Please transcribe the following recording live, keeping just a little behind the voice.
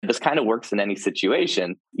this kind of works in any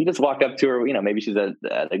situation. You just walk up to her, maybe she's at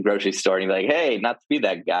a grocery store and you're like, hey, not to be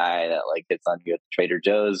that guy that like hits on you at Trader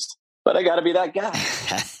Joe's, but I got to be that guy.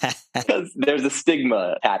 Because there's a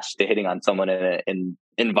stigma attached to hitting on someone in an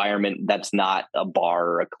environment that's not a bar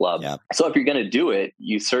or a club. Yep. So if you're going to do it,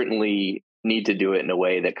 you certainly need to do it in a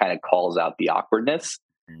way that kind of calls out the awkwardness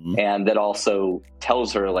and that also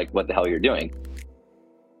tells her like what the hell you're doing.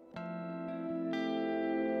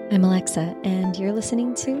 I'm Alexa, and you're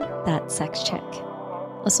listening to That Sex Check,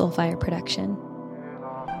 a Soulfire production.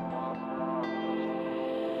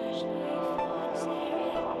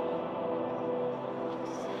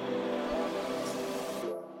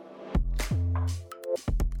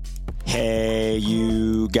 Hey,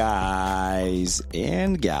 you guys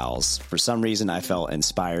and gals. For some reason, I felt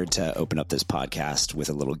inspired to open up this podcast with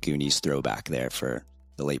a little Goonies throwback there for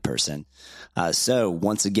the late person. So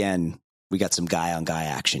once again, we got some guy-on-guy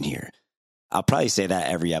action here. I'll probably say that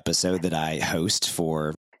every episode that I host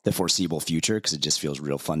for the foreseeable future because it just feels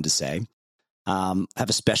real fun to say. I have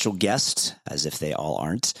a special guest, as if they all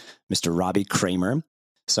aren't, Mr. Robbie Kramer.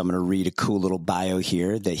 So I'm going to read a cool little bio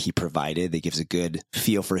here that he provided that gives a good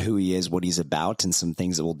feel for who he is, what he's about, and some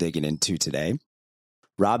things that we'll dig into today.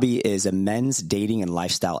 Robbie is a men's dating and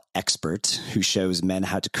lifestyle expert who shows men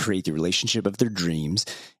how to create the relationship of their dreams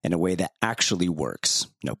in a way that actually works.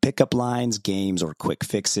 No pickup lines, games, or quick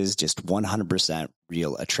fixes, just 100%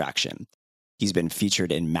 real attraction. He's been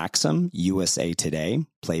featured in Maxim, USA Today,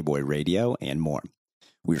 Playboy Radio, and more.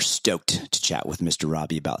 We're stoked to chat with Mr.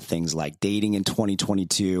 Robbie about things like dating in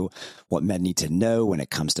 2022, what men need to know when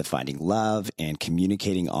it comes to finding love, and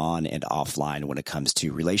communicating on and offline when it comes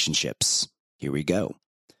to relationships. Here we go.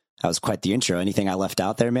 That was quite the intro. Anything I left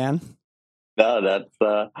out there, man? No, that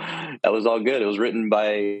was all good. It was written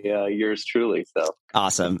by yours truly. So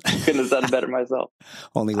awesome. Couldn't have done better myself.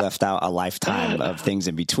 Only left out a lifetime of things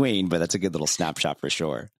in between, but that's a good little snapshot for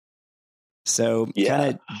sure. So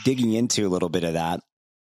kind of digging into a little bit of that.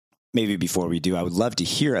 Maybe before we do, I would love to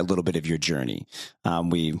hear a little bit of your journey.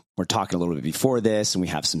 We were talking a little bit before this, and we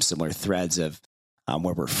have some similar threads of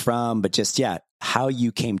where we're from, but just, how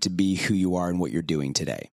you came to be who you are and what you're doing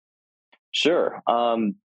today. Sure.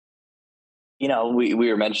 We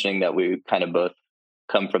were mentioning that we kind of both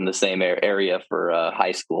come from the same area for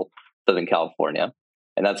high school, Southern California.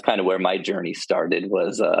 And that's kind of where my journey started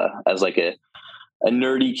was as like a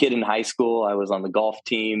nerdy kid in high school. I was on the golf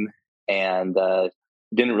team and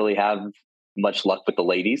didn't really have much luck with the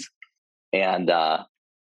ladies and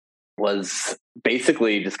was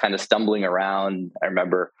basically just kind of stumbling around. I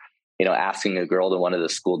remember, asking a girl to one of the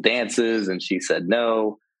school dances and she said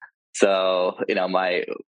no. So,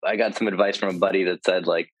 I got some advice from a buddy that said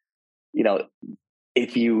like,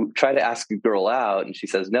 if you try to ask a girl out and she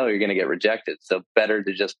says no, you're going to get rejected. So better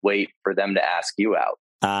to just wait for them to ask you out.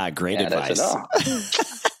 Great and advice. I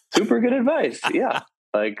said, super good advice. Yeah.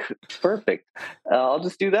 Like perfect. I'll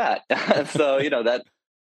just do that. So, that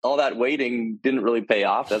all that waiting didn't really pay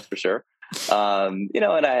off. That's for sure.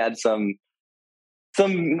 And I had some,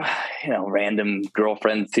 random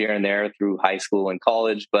girlfriends here and there through high school and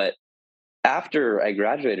college. But after I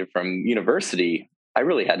graduated from university, I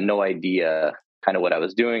really had no idea kind of what I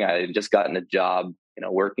was doing. I had just gotten a job,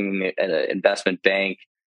 working at an investment bank.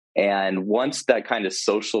 And once that kind of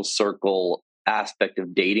social circle aspect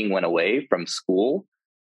of dating went away from school,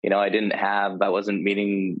 I wasn't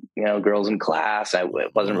meeting, girls in class. I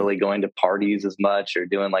wasn't really going to parties as much or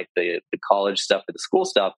doing like the college stuff or the school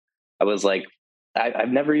stuff. I was like, I've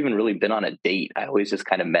never even really been on a date. I always just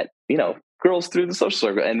kind of met, girls through the social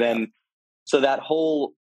circle. And then, so that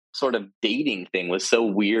whole sort of dating thing was so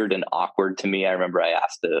weird and awkward to me. I remember I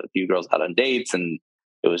asked a few girls out on dates and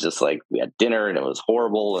it was just like, we had dinner and it was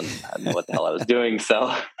horrible and I didn't know what the hell I was doing.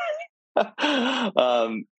 So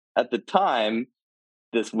at the time,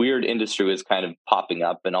 this weird industry was kind of popping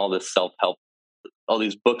up and all this self-help, all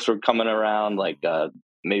these books were coming around, like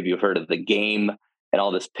maybe you've heard of The Game and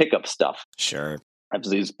all this pickup stuff. Sure. I was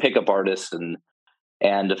these pickup artists and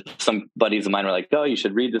some buddies of mine were like, oh, you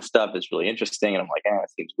should read this stuff. It's really interesting. And I'm like, it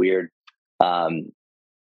seems weird.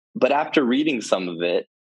 But after reading some of it,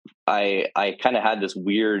 I kind of had this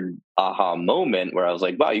weird aha moment where I was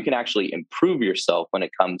like, wow, you can actually improve yourself when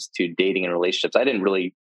it comes to dating and relationships. I didn't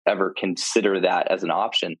really ever consider that as an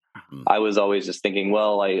option. Mm-hmm. I was always just thinking,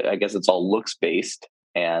 well, I guess it's all looks based.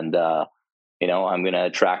 And, I'm going to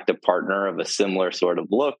attract a partner of a similar sort of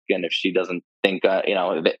look. And if she doesn't think,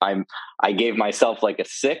 I gave myself like a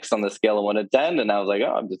 6 on the scale of 1 to 10. And I was like,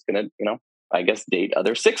 oh, I'm just going to, I guess date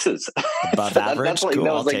other 6s. Above average. Cool.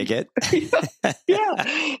 I'll take it.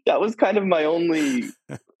 Yeah. That was kind of my only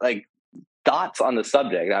like thoughts on the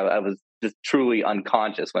subject. I was just truly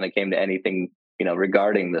unconscious when it came to anything,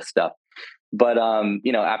 regarding this stuff. But,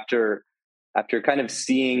 after kind of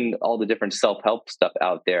seeing all the different self-help stuff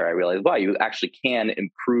out there, I realized, wow, you actually can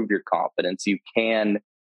improve your confidence. You can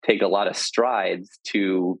take a lot of strides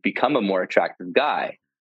to become a more attractive guy.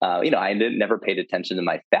 I never paid attention to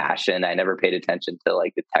my fashion. I never paid attention to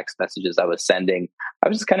like the text messages I was sending. I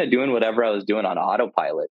was just kind of doing whatever I was doing on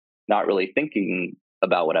autopilot, not really thinking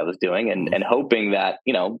about what I was doing and hoping that,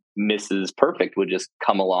 Mrs. Perfect would just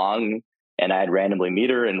come along and I'd randomly meet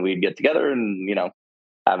her and we'd get together and,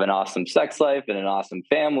 have an awesome sex life and an awesome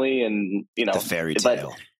family and, the fairy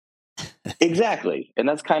tale. Exactly. And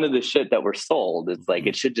that's kind of the shit that we're sold. It's like,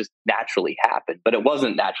 it should just naturally happen, but it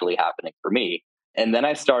wasn't naturally happening for me. And then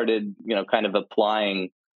I started, kind of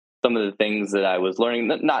applying some of the things that I was learning,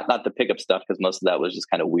 not the pickup stuff, because most of that was just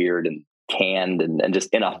kind of weird and canned and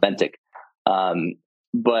just inauthentic.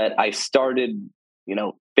 But I started,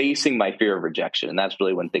 facing my fear of rejection. And that's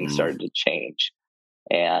really when things started to change.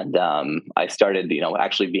 And I started,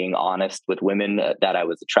 actually being honest with women that I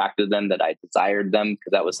was attracted to them, that I desired them,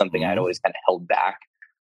 because that was something I'd always kind of held back.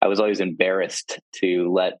 I was always embarrassed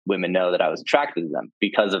to let women know that I was attracted to them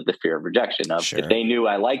because of the fear of rejection. If they knew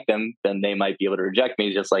I liked them, then they might be able to reject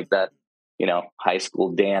me, just like that, high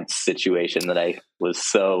school dance situation that I was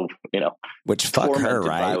so, which fuck her,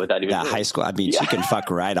 right? That high school, she can fuck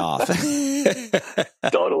right off.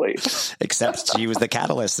 Totally. Except she was the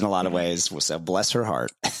catalyst in a lot of ways. So bless her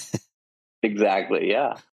heart. Exactly.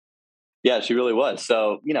 Yeah. Yeah, she really was.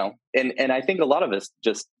 So, and I think a lot of us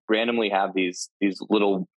just randomly have these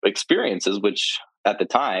little experiences, which at the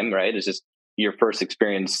time, right, is just your first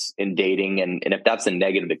experience in dating. And if that's a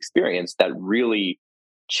negative experience, that really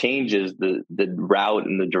changes the route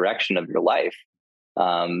and the direction of your life.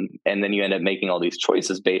 And then you end up making all these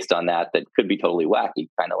choices based on that could be totally wacky,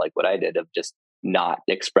 kind of like what I did of just not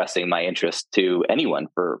expressing my interest to anyone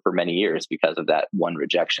for many years because of that one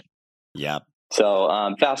rejection. Yeah.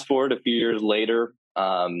 So fast forward a few years later,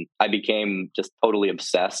 I became just totally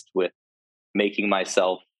obsessed with making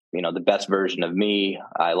myself, the best version of me.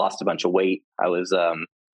 I lost a bunch of weight. I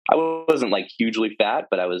wasn't like hugely fat,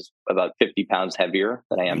 but I was about 50 pounds heavier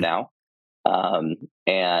than I am now.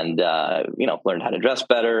 Learned how to dress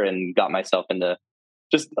better and got myself into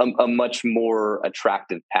just a much more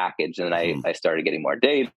attractive package. And I started getting more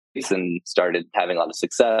dates and started having a lot of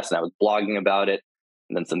success, and I was blogging about it.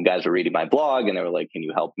 And then some guys were reading my blog and they were like, can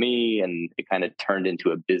you help me? And it kind of turned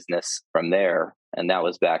into a business from there. And that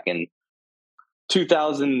was back in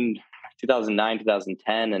 2009,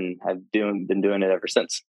 2010. And I've been doing it ever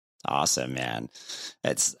since. Awesome, man.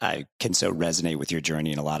 I can so resonate with your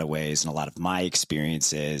journey in a lot of ways and a lot of my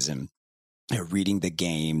experiences, and reading The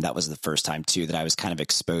Game. That was the first time too that I was kind of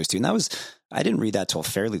exposed to. And I didn't read that till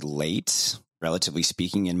fairly late, relatively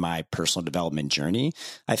speaking, in my personal development journey.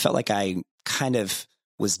 I felt like I kind of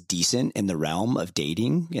was decent in the realm of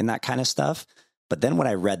dating and that kind of stuff. But then when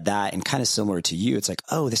I read that, and kind of similar to you, it's like,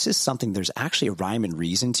 oh, this is something there's actually a rhyme and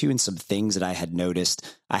reason to, and some things that I had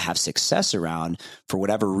noticed I have success around. For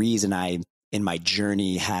whatever reason, I, in my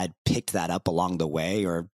journey, had picked that up along the way,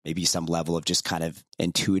 or maybe some level of just kind of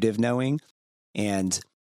intuitive knowing. And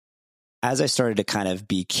as I started to kind of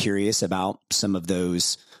be curious about some of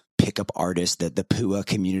those pickup artists, the PUA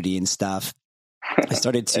community and stuff, I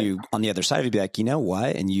started to, on the other side of it, be like, you know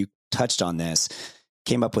what? And you touched on this,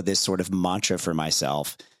 came up with this sort of mantra for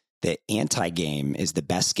myself that anti-game is the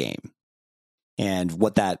best game. And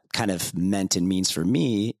what that kind of meant and means for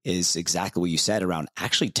me is exactly what you said around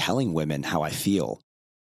actually telling women how I feel.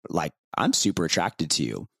 Like, I'm super attracted to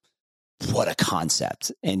you. What a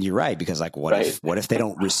concept. And you're right, because like, what if they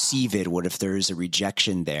don't receive it? What if there's a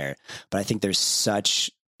rejection there? But I think there's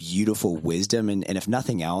such beautiful wisdom and if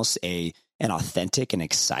nothing else, an authentic and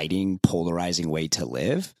exciting, polarizing way to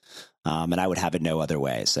live. And I would have it no other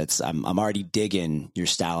way. So I'm already digging your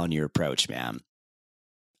style and your approach, man.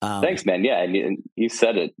 Thanks, man. Yeah. And you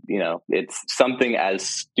said it, it's something as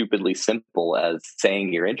stupidly simple as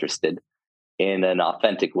saying you're interested in an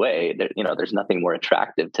authentic way. There's nothing more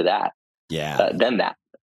attractive to that than that.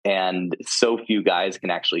 And so few guys can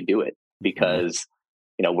actually do it because,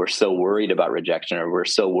 we're so worried about rejection, or we're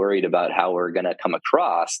so worried about how we're going to come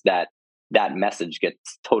across that message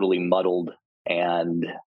gets totally muddled, and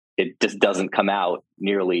it just doesn't come out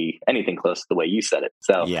nearly anything close to the way you said it.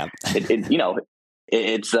 So it's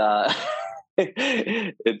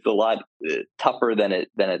it's a lot tougher than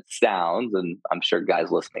it sounds, and I'm sure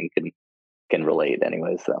guys listening can relate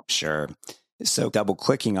anyway. So sure. So double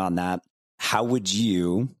clicking on that, how would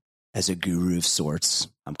you, as a guru of sorts,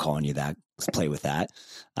 I'm calling you that, let's play with that,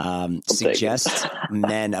 suggest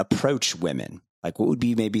men approach women Like, what would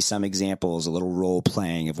be maybe some examples, a little role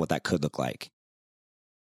playing of what that could look like?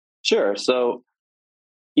 Sure. So,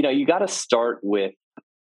 you got to start with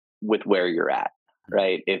where you're at,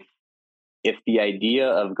 right? If the idea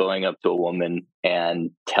of going up to a woman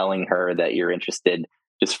and telling her that you're interested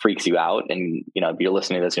just freaks you out, and if you're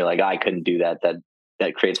listening to this and you're like, I couldn't do that,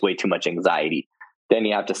 that creates way too much anxiety, then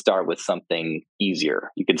you have to start with something easier.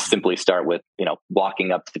 You could simply start with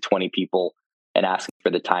walking up to 20 people and asking for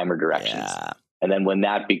the time or directions. Yeah. And then when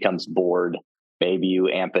that becomes bored, maybe you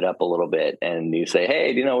amp it up a little bit and you say,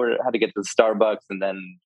 hey, do you know how to get to the Starbucks? And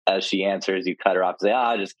then as she answers, you cut her off and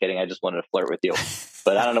say, just kidding. I just wanted to flirt with you,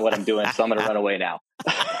 but I don't know what I'm doing, so I'm going to run away now.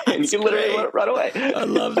 And you can literally run away. I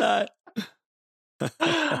love that.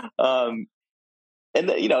 And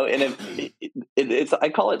it's I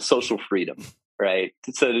call it social freedom, right?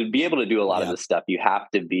 So to be able to do a lot of this stuff, you have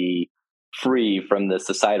to be free from the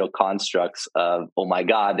societal constructs of, oh my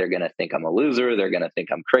God, they're going to think I'm a loser. They're going to think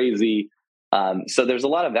I'm crazy. So there's a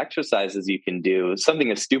lot of exercises you can do. Something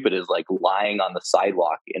as stupid as like lying on the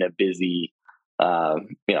sidewalk in a busy, on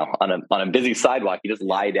a busy sidewalk. You just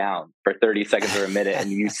lie down for 30 seconds or a minute and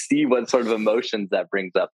you see what sort of emotions that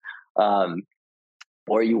brings up.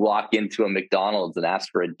 Or you walk into a McDonald's and ask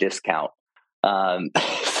for a discount.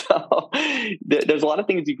 So there's a lot of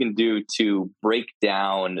things you can do to break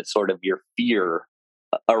down sort of your fear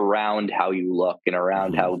around how you look and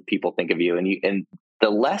around how people think of you. And the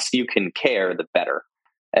less you can care, the better.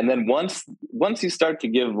 And then once you start to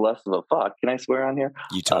give less of a fuck, can I swear on here?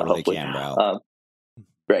 You totally can, bro.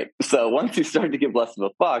 Right. So once you start to give less of a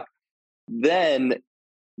fuck, then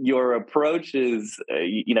your approach is,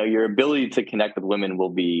 your ability to connect with women will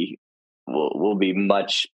be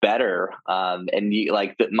much better. And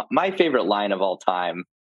my favorite line of all time,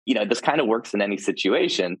 this kind of works in any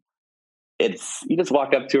situation. It's, you just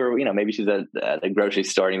walk up to her, maybe she's at a grocery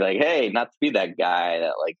store and you're like, hey, not to be that guy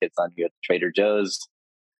that like hits on you at Trader Joe's,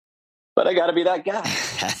 but I gotta be that guy.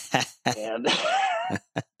 And,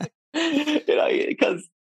 because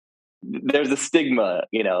there's a stigma,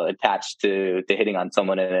 attached to hitting on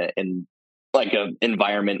someone in like an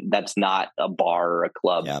environment that's not a bar or a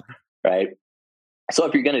club. Yep. Right. So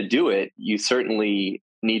if you're going to do it, you certainly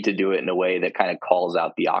need to do it in a way that kind of calls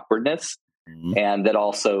out the awkwardness and that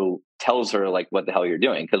also tells her like what the hell you're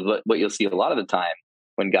doing. Because what you'll see a lot of the time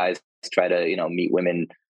when guys try to, meet women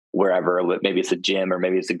wherever, maybe it's a gym or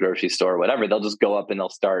maybe it's a grocery store or whatever, they'll just go up and they'll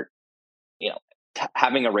start,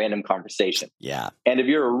 having a random conversation. Yeah. And if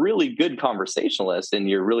you're a really good conversationalist and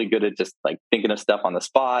you're really good at just like thinking of stuff on the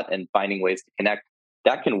spot and finding ways to connect,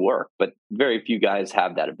 that can work. But very few guys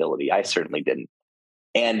have that ability. I certainly didn't.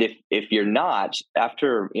 And if you're not,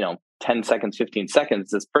 after, 10 seconds, 15 seconds,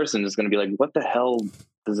 this person is going to be like, what the hell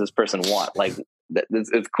does this person want? Like,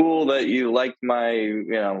 it's cool that you like my,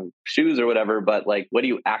 shoes or whatever, but like, what do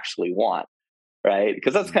you actually want? Right.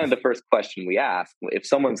 Because that's kind of the first question we ask. If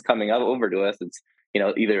someone's coming over to us, it's,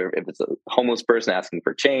 either if it's a homeless person asking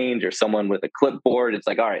for change or someone with a clipboard, it's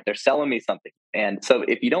like, all right, they're selling me something. And so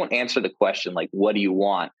if you don't answer the question, like, what do you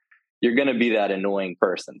want? You're going to be that annoying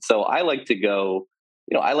person. So I like to go,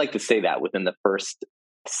 I like to say that within the first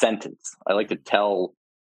sentence. I like to tell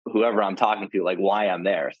whoever I'm talking to, like, why I'm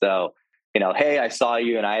there. So, hey, I saw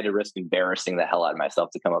you and I had to risk embarrassing the hell out of myself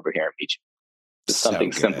to come over here and meet you. Just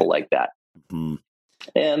something simple like that. Mm-hmm.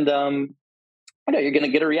 And, you're going to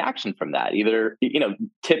get a reaction from that. Either,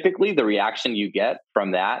 typically the reaction you get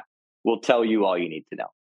from that will tell you all you need to know.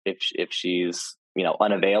 If she's,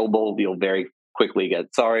 unavailable, you'll very quickly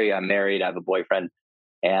get, sorry, I'm married, I have a boyfriend.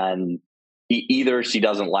 And either she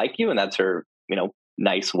doesn't like you and that's her,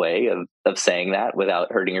 nice way of saying that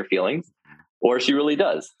without hurting her feelings, or she really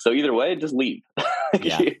does. So either way, just leave.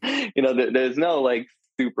 Yeah. There's no like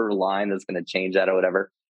super line that's going to change that or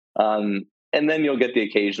whatever. And then you'll get the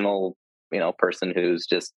occasional, person who's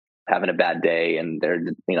just having a bad day and they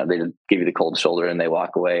just give you the cold shoulder and they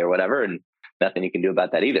walk away or whatever. And nothing you can do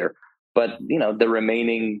about that either. But, the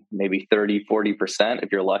remaining maybe 30, 40%,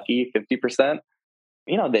 if you're lucky, 50%,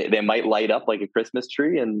 they might light up like a Christmas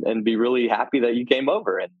tree and be really happy that you came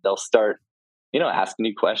over, and they'll start, asking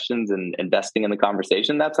you questions and investing in the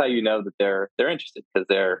conversation. That's how you know that they're interested, because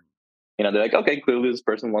they're like, okay, clearly this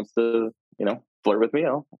person wants to, flirt with me.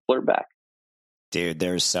 I'll flirt back. Dude,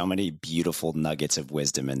 there's so many beautiful nuggets of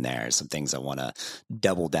wisdom in there. Some things I want to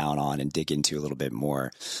double down on and dig into a little bit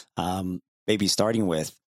more. Maybe starting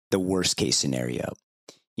with the worst case scenario.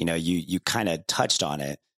 You kind of touched on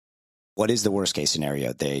it. What is the worst case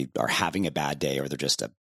scenario? They are having a bad day, or they're just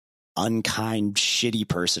a unkind, shitty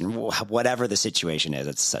person, whatever the situation is.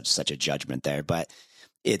 It's such a judgment there, but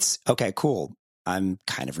it's okay, cool. I'm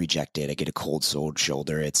kind of rejected. I get a cold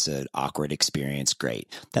shoulder. It's an awkward experience.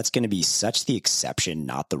 Great. That's going to be such the exception,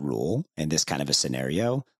 not the rule in this kind of a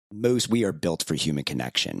scenario. We are built for human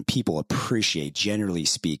connection. People appreciate, generally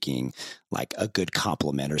speaking, like a good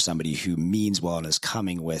compliment or somebody who means well and is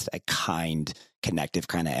coming with a kind, connective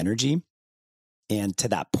kind of energy. And to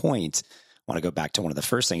that point, I want to go back to one of the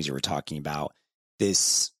first things you were talking about.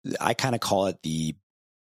 I kind of call it the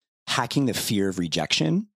hacking the fear of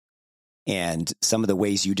rejection. And some of the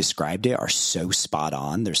ways you described it are so spot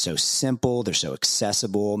on. They're so simple. They're so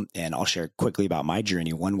accessible. And I'll share quickly about my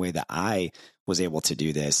journey. One way that I was able to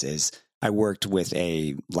do this is I worked with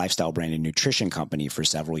a lifestyle brand and nutrition company for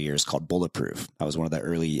several years called Bulletproof. I was one of the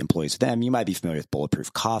early employees with them. You might be familiar with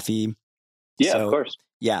Bulletproof Coffee. Yeah, of course.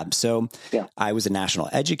 Yeah. So I was a national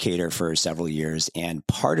educator for several years. And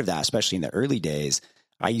part of that, especially in the early days,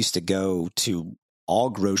 I used to go to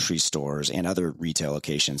all grocery stores and other retail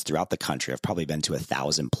locations throughout the country. I've probably been to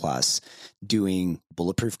 1,000 plus doing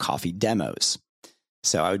Bulletproof Coffee demos.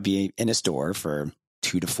 So I would be in a store for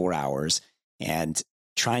 2 to 4 hours and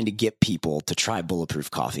trying to get people to try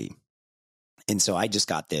Bulletproof Coffee. And so I just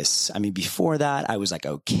got this. I mean, before that, I was like,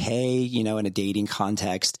 okay, in a dating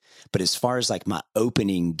context. But as far as like my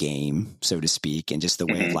opening game, so to speak, and just the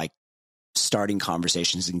way of like starting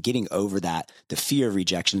conversations and getting over the fear of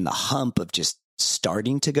rejection, the hump of just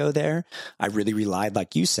starting to go there, I really relied,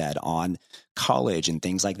 like you said, on college and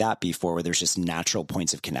things like that before, where there's just natural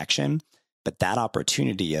points of connection. But that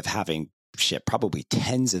opportunity of having probably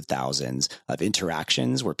tens of thousands of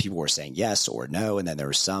interactions where people were saying yes or no, and then there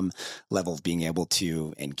was some level of being able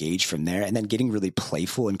to engage from there, and then getting really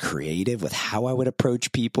playful and creative with how I would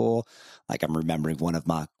approach people. Like I'm remembering one of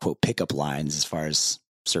my quote pickup lines as far as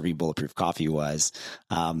serving Bulletproof Coffee was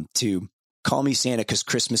to call me Santa because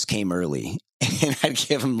Christmas came early. And I'd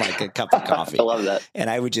give him like a cup of coffee. I love that.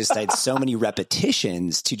 And I had so many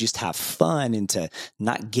repetitions to just have fun and to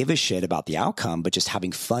not give a shit about the outcome, but just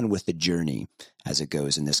having fun with the journey as it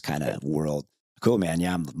goes in this kind of world. Cool, man.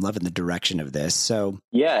 Yeah, I'm loving the direction of this. So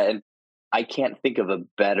yeah, and I can't think of a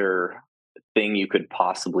better thing you could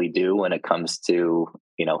possibly do when it comes to,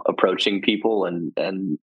 approaching people and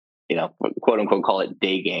quote unquote, call it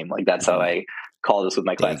day game. Like that's how I call this with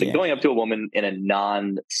my clients, like going up to a woman in a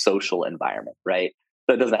non-social environment, right?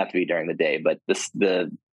 So it doesn't have to be during the day, but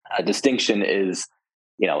the distinction is,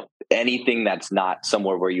 anything that's not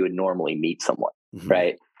somewhere where you would normally meet someone,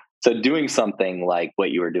 right? So doing something like what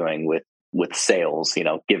you were doing with sales,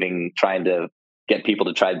 trying to get people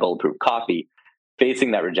to try Bulletproof Coffee,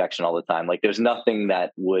 facing that rejection all the time. Like there's nothing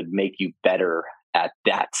that would make you better at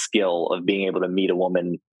that skill of being able to meet a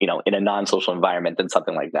woman, in a non-social environment than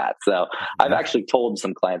something like that. So I've actually told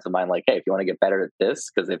some clients of mine, like, hey, if you want to get better at this,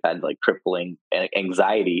 because they've had like crippling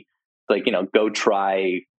anxiety, like, go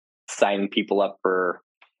try signing people up for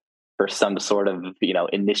some sort of,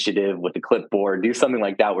 initiative with a clipboard, do something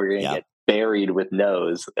like that where you're going to get buried with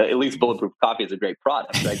no's. At least Bulletproof Coffee is a great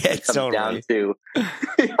product, right? It comes down to,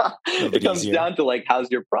 it comes down to like, how's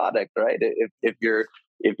your product, right?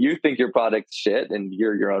 If you think your product's shit and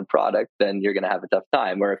you're your own product, then you're going to have a tough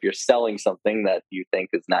time. Or if you're selling something that you think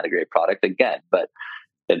is not a great product, again, but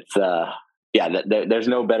it's, there's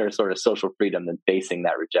no better sort of social freedom than facing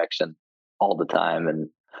that rejection all the time. And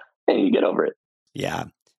you get over it. Yeah.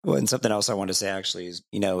 Well, and something else I want to say actually is,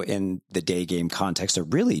 in the day game context, or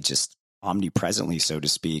really just omnipresently, so to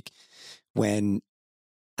speak, when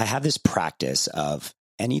I have this practice of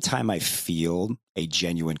anytime I feel a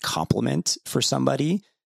genuine compliment for somebody,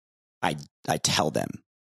 I tell them.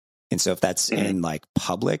 And so if that's in like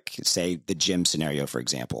public, say the gym scenario, for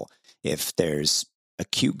example, if there's a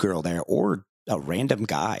cute girl there or a random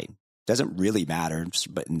guy, doesn't really matter,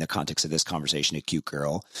 but in the context of this conversation, a cute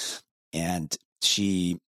girl, and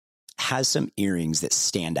she has some earrings that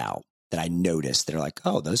stand out that I noticed. They're like,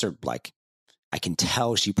 oh, those are like, I can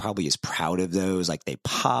tell she probably is proud of those. Like they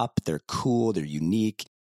pop, they're cool, they're unique.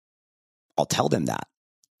 I'll tell them that.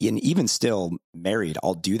 And even still married,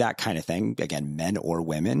 I'll do that kind of thing, again, men or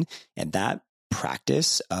women. And that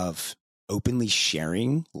practice of openly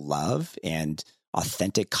sharing love and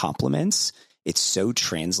authentic compliments, it so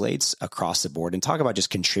translates across the board. And talk about just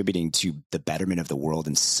contributing to the betterment of the world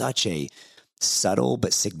in such a subtle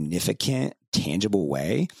but significant, tangible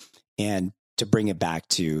way. And to bring it back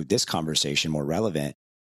to this conversation, more relevant,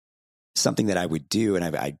 something that I would do, and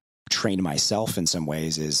I trained myself in some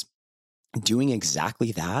ways, is doing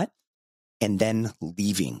exactly that and then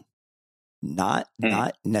leaving, not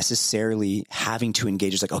necessarily having to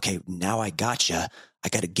engage. It's like, okay, now I gotcha. I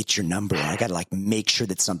got to get your number. I got to like make sure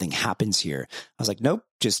that something happens here. I was like, nope,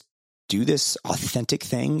 just do this authentic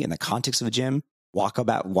thing in the context of a gym, walk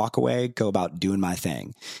away, go about doing my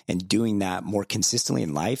thing. And doing that more consistently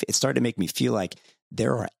in life, it started to make me feel like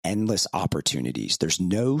there are endless opportunities. There's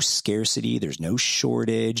no scarcity. There's no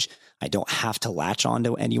shortage. I don't have to latch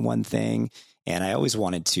onto any one thing. And I always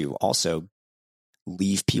wanted to also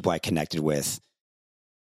leave people I connected with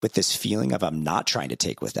this feeling of I'm not trying to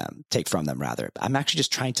take from them rather. I'm actually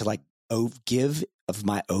just trying to like give of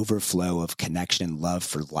my overflow of connection and love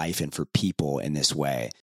for life and for people in this way.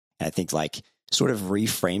 And I think like sort of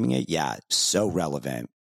reframing it, yeah, so relevant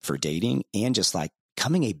for dating and just like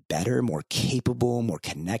becoming a better, more capable, more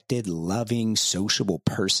connected, loving, sociable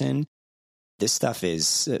person. This stuff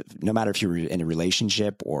is, no matter if you're in a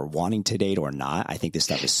relationship or wanting to date or not, I think this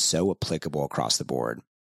stuff is so applicable across the board.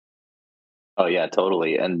 Oh yeah,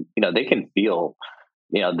 totally. And, they can feel,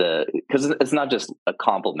 because it's not just a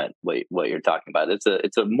compliment, what you're talking about.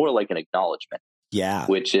 It's a more like an acknowledgement. Yeah.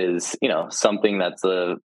 Which is, something that's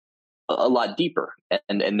a lot deeper,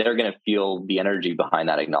 and they're going to feel the energy behind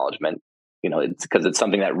that acknowledgement. It's because it's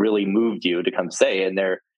something that really moved you to come say, and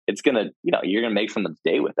it's going to, you're going to make someone's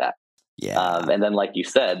day with that. Yeah. And then, like you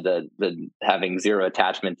said, the having zero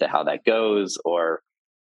attachment to how that goes, or,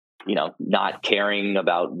 not caring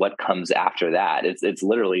about what comes after that. It's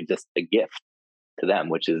literally just a gift to them,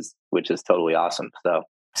 which is totally awesome. So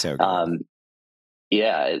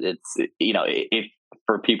yeah, it's, if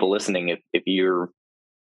for people listening, if you're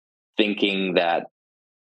thinking that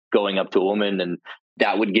going up to a woman and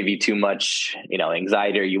that would give you too much,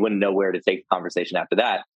 anxiety, or you wouldn't know where to take the conversation after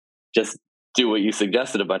that, just do what you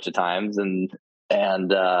suggested a bunch of times, and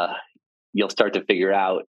you'll start to figure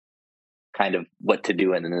out kind of what to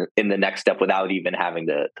do in the next step without even having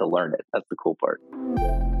to learn it. That's the cool part.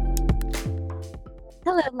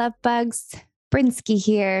 Hello, love bugs. Brinsky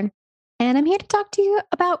here. And I'm here to talk to you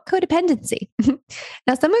about codependency.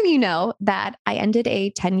 Now, some of you know that I ended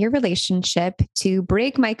a 10-year relationship to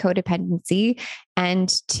break my codependency and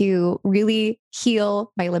to really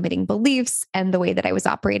heal my limiting beliefs and the way that I was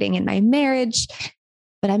operating in my marriage.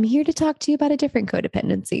 But I'm here to talk to you about a different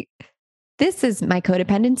codependency. This is my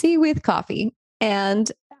codependency with coffee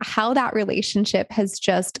and how that relationship has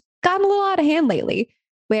just gotten a little out of hand lately,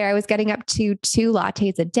 where I was getting up to 2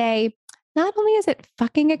 lattes a day. Not only is it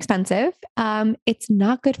fucking expensive, it's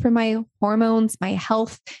not good for my hormones, my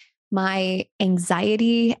health, my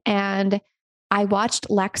anxiety. And I watched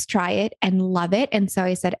Lex try it and love it. And so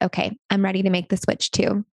I said, okay, I'm ready to make the switch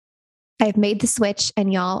too. I've made the switch,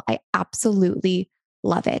 and y'all, I absolutely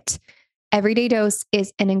love it. Everyday Dose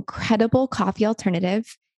is an incredible coffee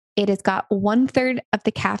alternative. It has got 1/3 of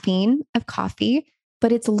the caffeine of coffee,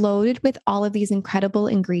 but it's loaded with all of these incredible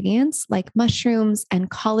ingredients like mushrooms and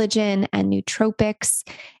collagen and nootropics.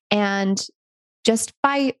 And just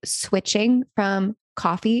by switching from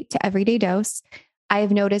coffee to Everyday Dose, I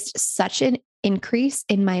have noticed such an increase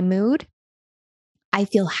in my mood. I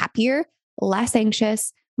feel happier, less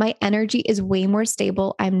anxious. My energy is way more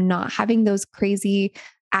stable. I'm not having those crazy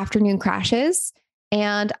afternoon crashes.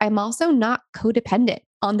 And I'm also not codependent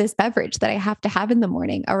on this beverage that I have to have in the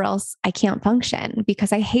morning, or else I can't function,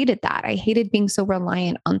 because I hated that. I hated being so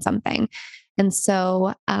reliant on something. And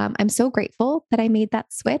so I'm so grateful that I made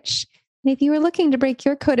that switch. And if you were looking to break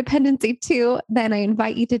your codependency too, then I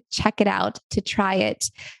invite you to check it out, to try it.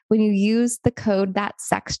 When you use the code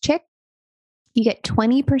ThatSexChick, you get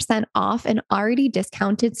 20% off an already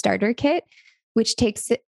discounted starter kit, which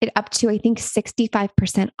takes it up to, I think,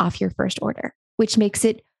 65% off your first order, which makes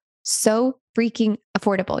it so freaking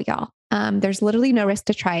affordable, y'all. There's literally no risk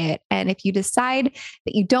to try it. And if you decide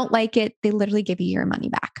that you don't like it, they literally give you your money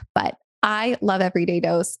back. But I love Everyday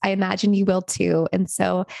Dose. I imagine you will too. And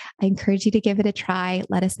so I encourage you to give it a try.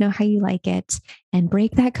 Let us know how you like it and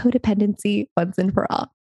break that codependency once and for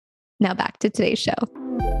all. Now back to today's show.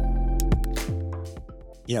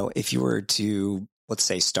 If you were to, let's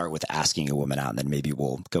say, start with asking a woman out, and then maybe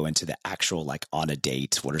we'll go into the actual, like, on a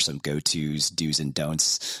date, what are some go-tos, do's and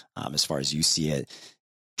don'ts, as far as you see it,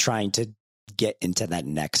 trying to get into that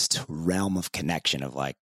next realm of connection of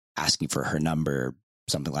like asking for her number,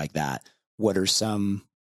 something like that. What are some,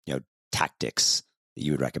 tactics that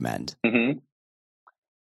you would recommend? Mm-hmm.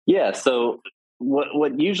 Yeah. So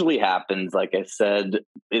what usually happens, like I said,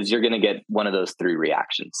 is you're going to get one of those 3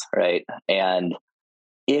 reactions, right? And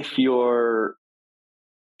if you're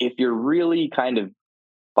really kind of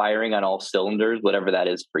firing on all cylinders, whatever that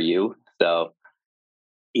is for you. So,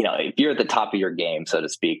 if you're at the top of your game, so to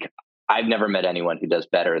speak, I've never met anyone who does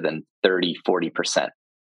better than 30, 40%,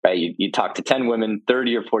 right? You talk to 10 women,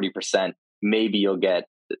 30 or 40%, maybe you'll get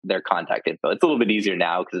their contact info. It's a little bit easier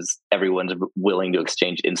now because everyone's willing to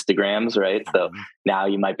exchange Instagrams, right? So now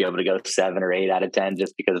you might be able to go 7 or 8 out of 10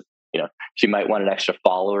 just because she might want an extra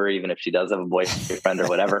follower, even if she does have a boyfriend or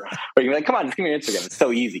whatever. Or you're like, come on, just give me your Instagram. It's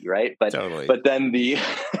so easy, right? But Totally. But then the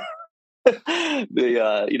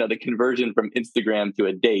the conversion from Instagram to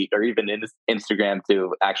a date, or even Instagram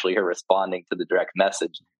to actually her responding to the direct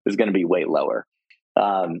message, is going to be way lower.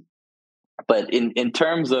 But in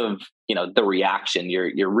terms of the reaction,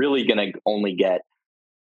 you're really going to only get,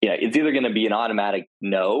 it's either going to be an automatic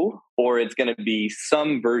no, or it's going to be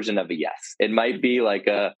some version of a yes. It might be like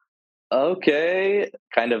a okay,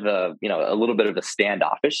 kind of a little bit of a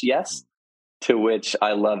standoffish yes, to which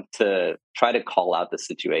I love to try to call out the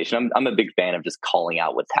situation. I'm a big fan of just calling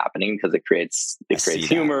out what's happening, because it creates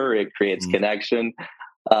humor, it creates connection.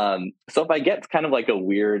 So if I get kind of like a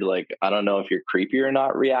weird, like, I don't know if you're creepy or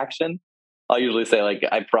not reaction, I'll usually say, like,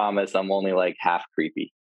 I promise I'm only like half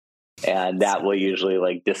creepy. And that will usually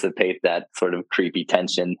like dissipate that sort of creepy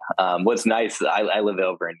tension. What's nice, I live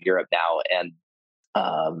over in Europe now, and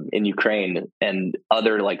in Ukraine and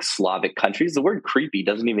other like Slavic countries, the word creepy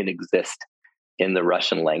doesn't even exist in the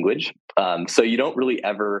Russian language. So you don't really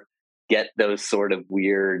ever get those sort of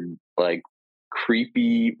weird, like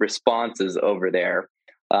creepy responses over there,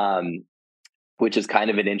 which is kind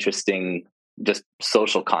of an interesting just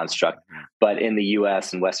social construct. But in the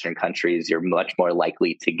US and Western countries, you're much more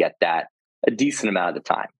likely to get that a decent amount of the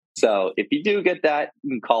time. So if you do get that,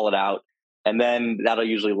 you can call it out, and then that'll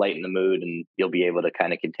usually lighten the mood, and you'll be able to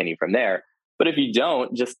kind of continue from there. But if you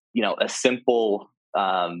don't, just, a simple,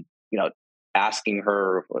 asking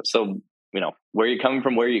her, so, where are you coming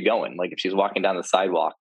from? Where are you going? Like if she's walking down the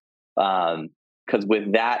sidewalk, because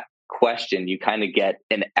with that question, you kind of get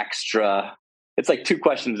an extra, it's like two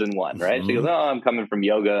questions in one, right? She goes, oh, I'm coming from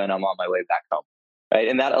yoga and I'm on my way back home. Right.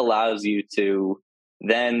 And that allows you to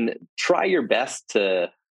then try your best to,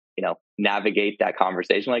 navigate that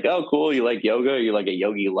conversation. Like, oh, cool. You like yoga? Or you like a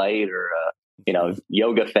yogi light, or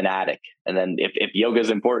yoga fanatic? And then if yoga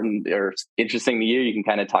is important or interesting to you, you can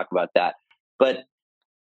kind of talk about that. But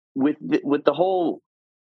with the whole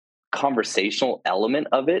conversational element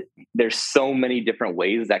of it, there's so many different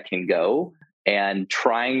ways that can go, and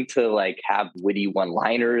trying to like have witty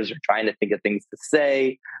one-liners or trying to think of things to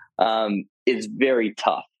say is very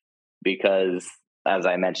tough, because as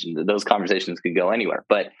I mentioned, those conversations could go anywhere.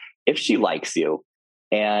 But if she likes you,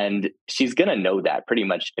 and she's going to know that pretty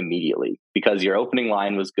much immediately, because your opening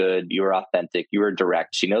line was good, you were authentic, you were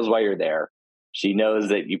direct, she knows why you're there. She knows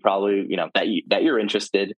that you probably, that you're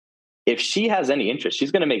interested. If she has any interest,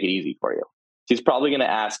 she's going to make it easy for you. She's probably going to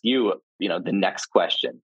ask you, the next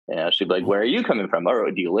question. She'd be like, where are you coming from?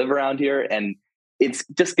 Or do you live around here? And it's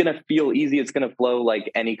just going to feel easy. It's going to flow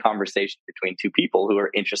like any conversation between two people who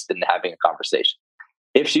are interested in having a conversation.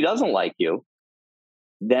 If she doesn't like you,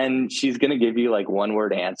 then she's going to give you like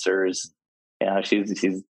one-word answers.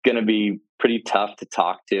 She's going to be pretty tough to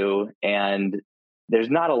talk to. And there's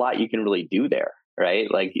not a lot you can really do there,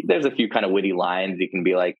 right? Like there's a few kind of witty lines. You can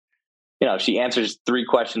be like, if she answers 3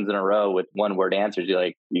 questions in a row with one-word answers,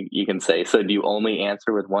 you can say, so do you only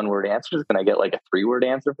answer with one-word answers? Can I get like a 3-word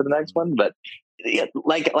answer for the next one? But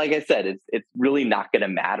like I said, it's really not going to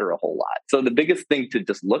matter a whole lot. So the biggest thing to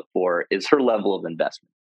just look for is her level of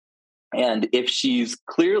investment. And if she's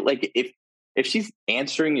clear, like if she's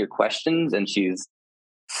answering your questions and she's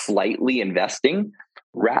slightly investing,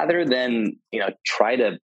 rather than, try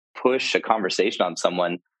to push a conversation on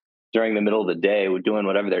someone during the middle of the day with doing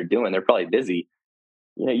whatever they're doing, they're probably busy.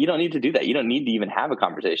 You don't need to do that. You don't need to even have a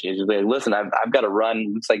conversation. You just be like, listen, I've got to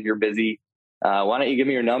run. Looks like you're busy. Why don't you give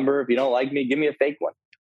me your number? If you don't like me, give me a fake one.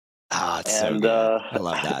 It's so good. I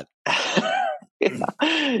love that.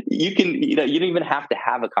 You can, you don't even have to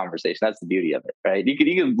have a conversation. That's the beauty of it, right? You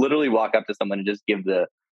could literally walk up to someone and just give the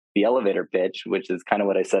elevator pitch, which is kind of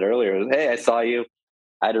what I said earlier. It was, hey, I saw you.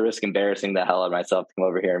 I had to risk embarrassing the hell out of myself to come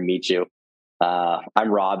over here and meet you.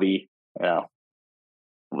 I'm Robbie.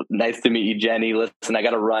 Nice to meet you, Jenny. Listen, I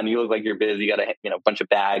got to run. You look like you're busy. You got a bunch of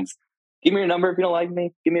bags. Give me your number if you don't like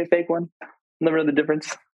me. Give me a fake one. Never know the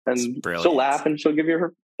difference. And she'll laugh and she'll give you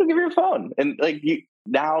her phone. And like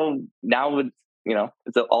now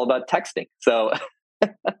it's all about texting. So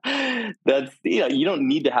that's, you don't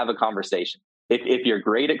need to have a conversation. If you're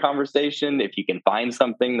great at conversation, if you can find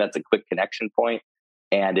something that's a quick connection point,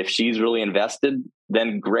 and if she's really invested,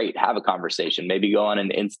 then great, have a conversation. Maybe go on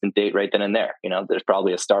an instant date right then and there. There's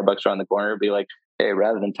probably a Starbucks around the corner. Be like, hey,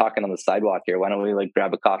 rather than talking on the sidewalk here, why don't we like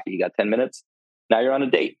grab a coffee? You got 10 minutes? Now you're on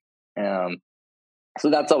a date. So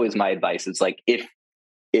that's always my advice. It's like,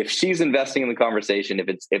 if she's investing in the conversation, if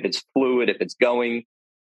it's fluid, if it's going,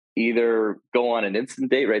 either go on an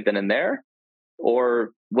instant date right then and there,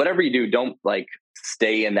 or whatever you do, don't like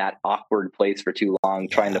stay in that awkward place for too long,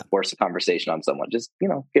 trying to force a conversation on someone. Just,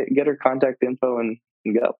 get her contact info and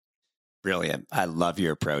go. Brilliant. I love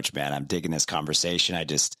your approach, man. I'm digging this conversation. I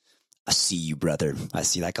see you, brother. I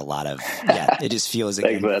see like a lot of, it just feels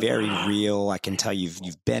again, very real. I can tell you've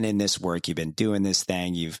been in this work. You've been doing this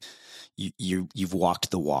thing. You've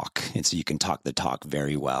walked the walk. And so you can talk the talk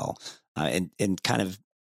very well. And kind of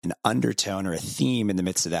an undertone or a theme in the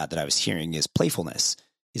midst of that I was hearing is playfulness,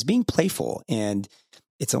 is being playful. And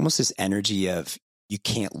it's almost this energy of you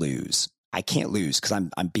can't lose. I can't lose because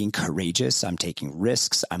I'm being courageous. I'm taking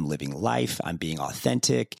risks. I'm living life. I'm being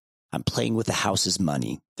authentic. I'm playing with the house's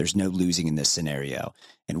money. There's no losing in this scenario.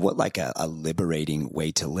 And what like a liberating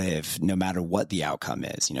way to live, no matter what the outcome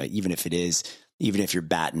is, even if you're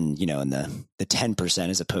batting, in the 10%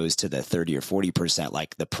 as opposed to the 30 or 40%,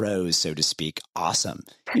 like the pros, so to speak. Awesome.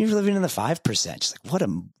 You're living in the 5%. Just like what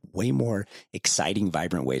a way more exciting,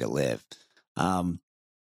 vibrant way to live.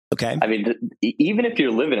 Okay. I mean, even if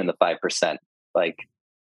you're living in the 5%, like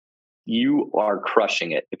you are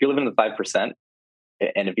crushing it. If you're living in the 5%,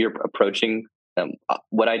 and if you're approaching,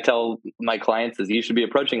 what I tell my clients is you should be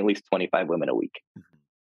approaching at least 25 women a week.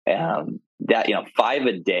 That, 5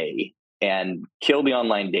 a day, and kill the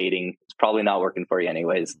online dating. It's probably not working for you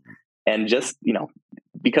anyways. And just,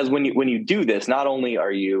 because when you do this, not only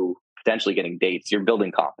are you potentially getting dates, you're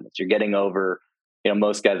building confidence. You're getting over,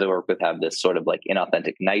 most guys I work with have this sort of like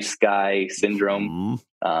inauthentic nice guy syndrome.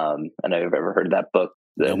 I know you've ever heard of that book,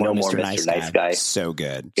 No More Mr. Nice Guy. So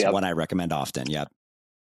good. It's one I recommend often. Yep.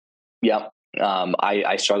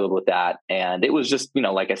 I struggled with that. And it was just,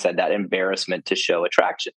 like I said, that embarrassment to show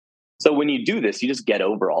attraction. So when you do this, you just get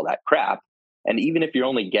over all that crap. And even if you're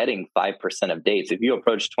only getting 5% of dates, if you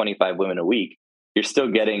approach 25 women a week, you're still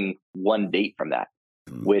getting one date from that,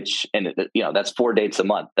 which, and that's 4 dates a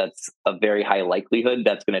month. That's a very high likelihood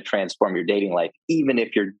that's going to transform your dating life, even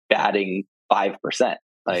if you're batting 5%.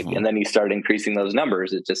 And then you start increasing those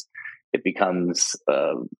numbers. It becomes,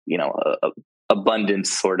 abundance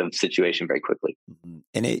sort of situation very quickly.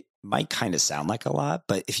 And it might kind of sound like a lot,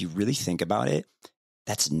 but if you really think about it,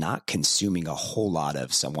 that's not consuming a whole lot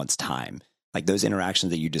of someone's time. Like those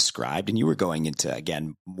interactions that you described, and you were going into,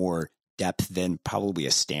 again, more depth than probably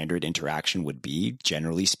a standard interaction would be,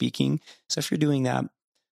 generally speaking. So if you're doing that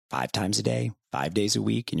 5 times a day, 5 days a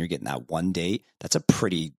week, and you're getting that one date, that's a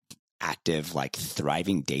pretty active, like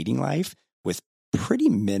thriving dating life with pretty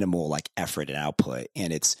minimal like effort and output.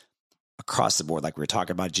 And it's across the board, like we were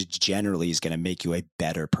talking about, just generally is going to make you a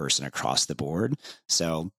better person across the board.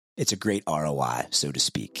 So it's a great ROI, so to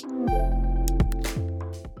speak.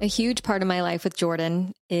 A huge part of my life with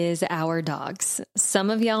Jordan is our dogs.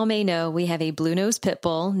 Some of y'all may know we have a blue-nosed pit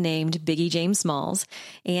bull named Biggie James Smalls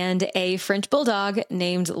and a French bulldog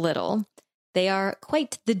named Little. They are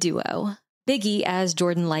quite the duo. Biggie, as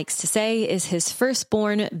Jordan likes to say, is his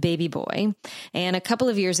firstborn baby boy. And a couple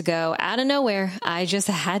of years ago, out of nowhere, I just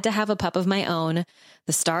had to have a pup of my own.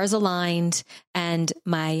 The stars aligned and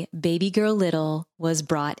my baby girl Little was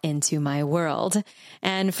brought into my world.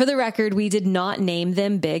 And for the record, we did not name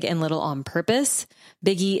them Big and Little on purpose.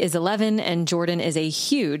 Biggie is 11 and Jordan is a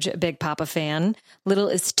huge Big Papa fan. Little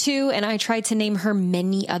is 2 and I tried to name her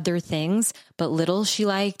many other things, but Little she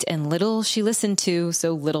liked and Little she listened to,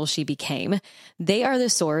 so Little she became. They are the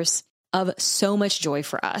source of so much joy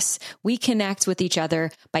for us. We connect with each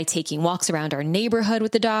other by taking walks around our neighborhood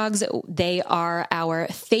with the dogs. They are our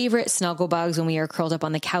favorite snuggle bugs when we are curled up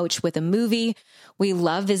on the couch with a movie. We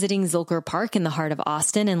love visiting Zilker Park in the heart of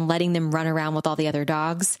Austin and letting them run around with all the other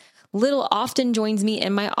dogs. Little often joins me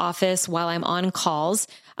in my office while I'm on calls.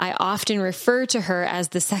 I often refer to her as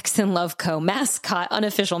the Sex and Love Co. mascot,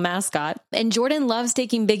 unofficial mascot. And Jordan loves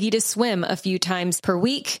taking Biggie to swim a few times per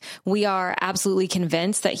week. We are absolutely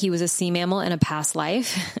convinced that he was a sea mammal in a past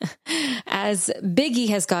life. As Biggie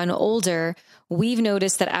has gotten older, we've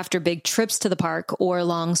noticed that after big trips to the park or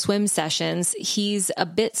long swim sessions, he's a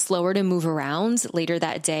bit slower to move around later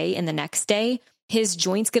that day and the next day. His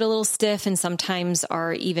joints get a little stiff and sometimes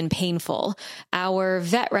are even painful. Our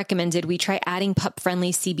vet recommended we try adding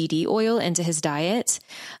pup-friendly CBD oil into his diet.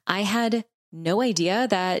 I had no idea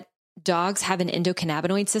that dogs have an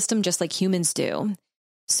endocannabinoid system just like humans do.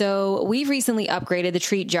 So we've recently upgraded the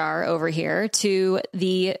treat jar over here to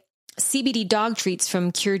the CBD dog treats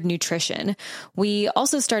from Cured Nutrition. We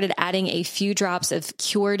also started adding a few drops of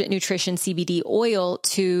Cured Nutrition CBD oil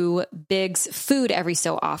to Big's food every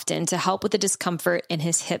so often to help with the discomfort in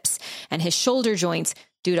his hips and his shoulder joints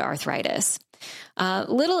due to arthritis.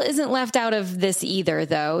 Little isn't left out of this either,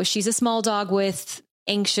 though. She's a small dog with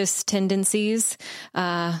anxious tendencies,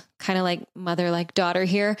 kind of like mother, like daughter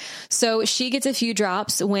here. So she gets a few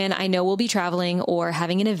drops when I know we'll be traveling or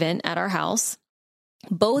having an event at our house.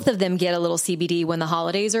 Both of them get a little CBD when the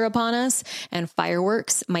holidays are upon us and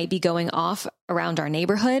fireworks might be going off around our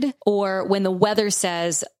neighborhood, or when the weather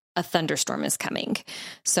says a thunderstorm is coming.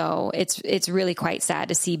 So it's really quite sad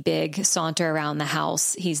to see Big saunter around the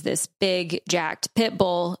house. He's this big, jacked pit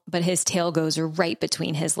bull, but his tail goes right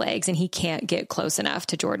between his legs and he can't get close enough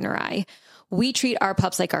to Jordan or I. We treat our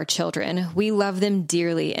pups like our children. We love them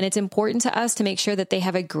dearly, and it's important to us to make sure that they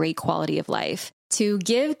have a great quality of life. To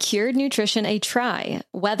give Cured Nutrition a try,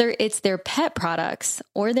 whether it's their pet products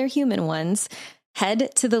or their human ones,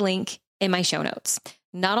 head to the link in my show notes.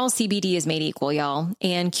 Not all CBD is made equal, y'all,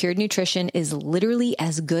 and Cured Nutrition is literally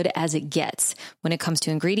as good as it gets when it comes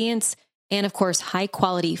to ingredients and, of course, high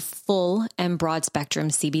quality, full and broad spectrum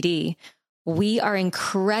CBD. We are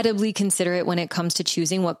incredibly considerate when it comes to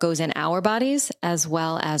choosing what goes in our bodies as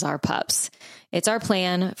well as our pups. It's our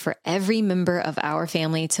plan for every member of our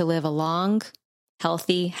family to live a long,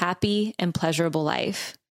 healthy, happy, and pleasurable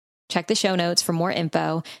life. Check the show notes for more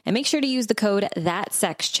info and make sure to use the code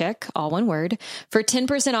ThatSexChick, all one word, for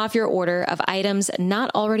 10% off your order of items not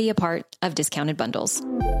already a part of discounted bundles.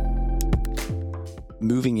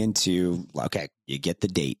 Moving into, okay, you get the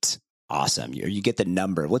date. Awesome. You get the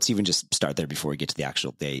number. Let's even just start there before we get to the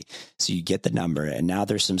actual date. So you get the number, and now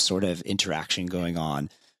there's some sort of interaction going on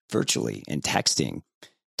virtually and texting.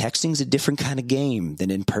 Texting's a different kind of game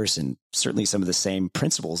than in person. Certainly some of the same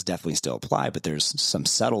principles definitely still apply, but there's some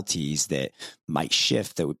subtleties that might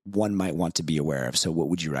shift that one might want to be aware of. So what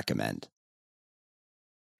would you recommend?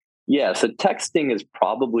 Yeah, so texting is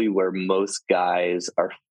probably where most guys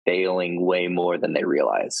are failing way more than they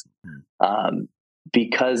realize.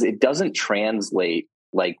 Because it doesn't translate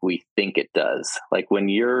like we think it does. Like when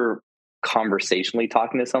you're conversationally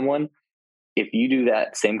talking to someone, if you do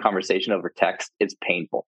that same conversation over text, it's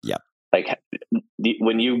painful. Yeah. Like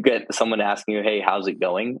when you get someone asking you, hey, how's it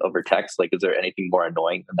going over text? Like, is there anything more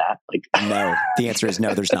annoying than that? Like, no, the answer is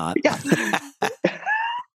no, there's not. Yeah.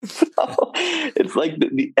 So it's like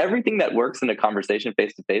everything that works in a conversation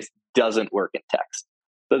face to face doesn't work in text.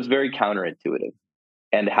 So it's very counterintuitive.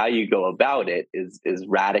 And how you go about it is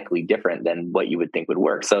radically different than what you would think would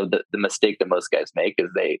work. So the mistake that most guys make is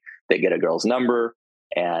they get a girl's number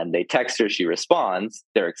and they text her, she responds,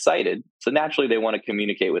 they're excited. So naturally they want to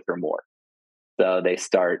communicate with her more. So they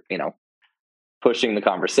start, pushing the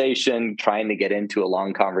conversation, trying to get into a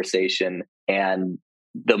long conversation. And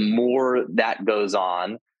the more that goes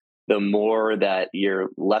on, the more that you're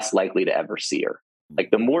less likely to ever see her. Like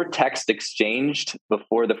the more text exchanged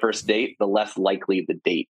before the first date, the less likely the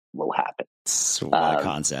date will happen. What a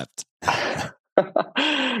concept.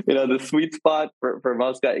 The sweet spot for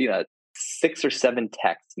most guys, 6 or 7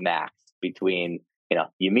 texts max between,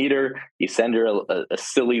 you meet her, you send her a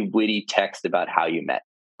silly, witty text about how you met.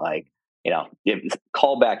 Like,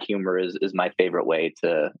 callback humor is my favorite way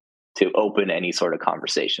to open any sort of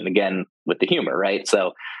conversation. Again, with the humor, right?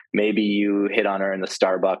 So maybe you hit on her in the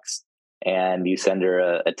Starbucks and you send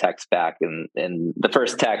her a text back, and the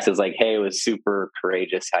first text is like, hey, it was super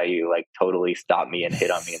courageous how you like totally stopped me and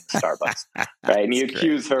hit on me in the Starbucks. Right. And you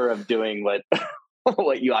accuse her of doing what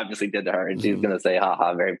you obviously did to her, and she's going to say,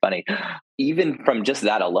 haha, very funny. Even from just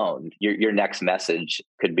that alone, your next message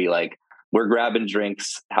could be like, we're grabbing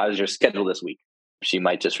drinks. How's your schedule this week? She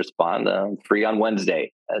might just respond, free on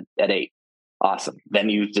Wednesday at 8. Awesome. Then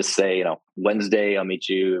you just say, Wednesday, I'll meet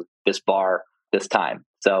you this bar, this time.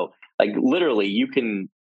 So like literally you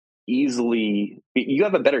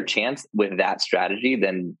have a better chance with that strategy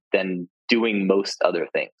than doing most other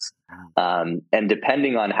things. And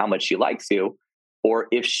depending on how much she likes you, or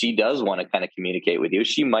if she does want to kind of communicate with you,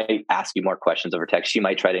 she might ask you more questions over text. She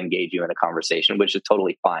might try to engage you in a conversation, which is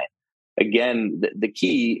totally fine. Again, the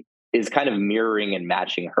key is kind of mirroring and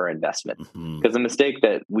matching her investment. Because the mistake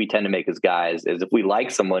that we tend to make as guys is if we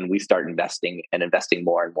like someone, we start investing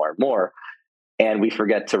more and more and more. And we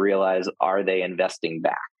forget to realize, are they investing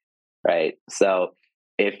back? Right. So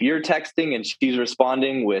if you're texting and she's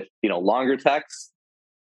responding with, longer texts,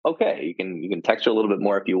 okay, you can text her a little bit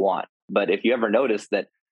more if you want. But if you ever notice that,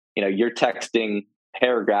 you're texting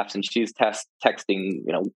paragraphs and she's texting,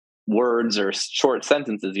 words or short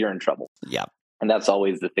sentences, you're in trouble. Yeah. And that's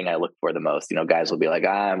always the thing I look for the most. Guys will be like,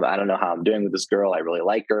 I don't know how I'm doing with this girl. I really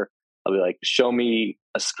like her. I'll be like, show me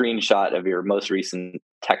a screenshot of your most recent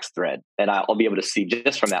text thread. And I'll be able to see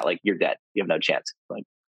just from that, like, you're dead. You have no chance. Like,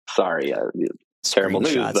 sorry, terrible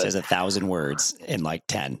news. Screenshot says 1,000 words in like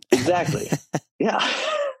 10. Exactly. Yeah.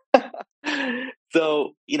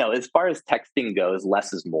 So, as far as texting goes,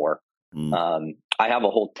 less is more. I have a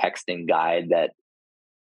whole texting guide that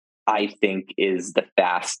I think is the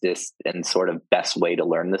fastest and sort of best way to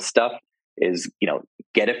learn this stuff is,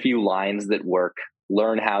 get a few lines that work,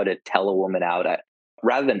 learn how to tell a woman out.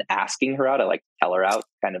 Rather than asking her out, I like to tell her out,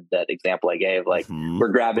 kind of that example I gave, like, we're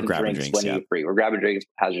grabbing drinks when you're free. We're grabbing drinks.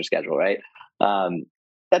 How's your schedule, right?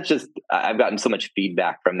 That's just, I've gotten so much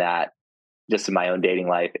feedback from that just in my own dating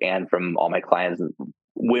life and from all my clients and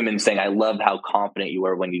women saying, I love how confident you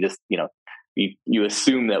were when you just, you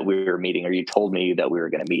assume that we were meeting or you told me that we were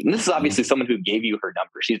going to meet. And this is obviously someone who gave you her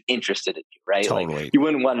number. She's interested in you, right? Totally. Like, you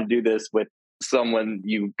wouldn't want to do this with someone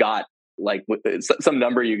you got, like with some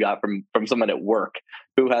number you got from someone at work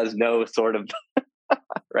who has no sort of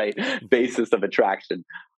right basis of attraction.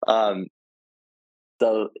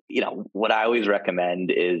 So, what I always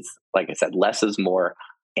recommend is, like I said, less is more.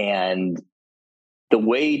 And the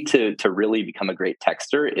way to really become a great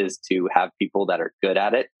texter is to have people that are good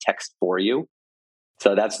at it text for you.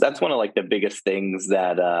 So that's one of like the biggest things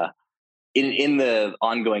that in the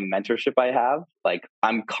ongoing mentorship I have, like,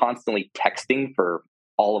 I'm constantly texting for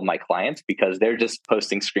all of my clients because they're just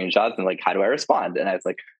posting screenshots and like, how do I respond? And I was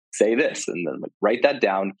like, say this, and then like, write that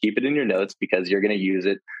down, keep it in your notes because you're going to use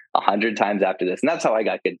it 100 times after this. And that's how I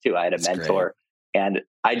got good too. I had a mentor and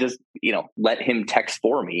I just, let him text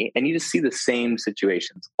for me, and you just see the same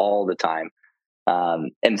situations all the time.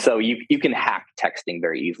 And so you can hack texting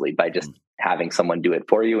very easily by just having someone do it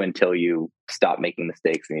for you until you stop making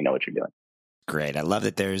mistakes and you know what you're doing. Great. I love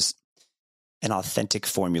that there's an authentic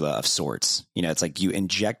formula of sorts. It's like you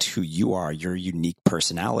inject who you are, your unique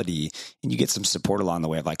personality, and you get some support along the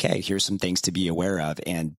way of like, hey, here's some things to be aware of.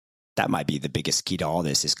 And that might be the biggest key to all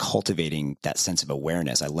this, is cultivating that sense of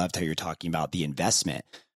awareness. I loved how you're talking about the investment.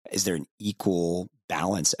 Is there an equal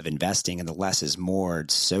balance of investing, and the less is more?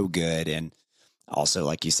 It's so good. And also,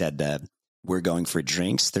 like you said, we're going for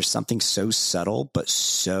drinks. There's something so subtle, but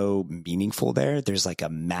so meaningful there. There's like a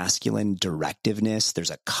masculine directiveness.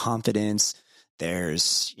 There's a confidence.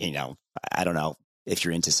 There's, I don't know if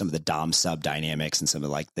you're into some of the dom sub dynamics and some of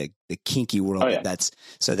like the kinky world.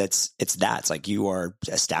 It's like you are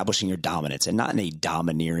establishing your dominance, and not in a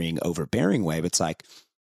domineering, overbearing way, but it's like,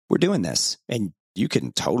 we're doing this and you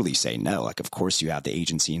can totally say no. Like, of course you have the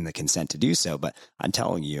agency and the consent to do so, but I'm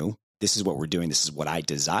telling you, this is what we're doing. This is what I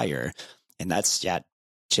desire. And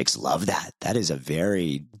chicks love that. That is a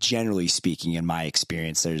very, generally speaking, in my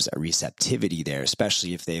experience, there's a receptivity there,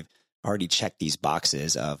 especially if they've already checked these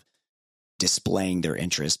boxes of displaying their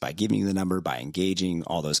interest by giving you the number, by engaging,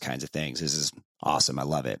 all those kinds of things. This is awesome. I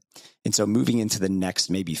love it. And so moving into the next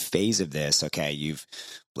maybe phase of this, okay, you've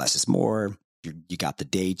less is more, you got the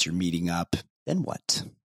dates, you're meeting up, then what?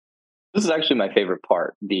 This is actually my favorite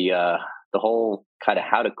part, the whole kind of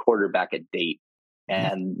how to quarterback a date.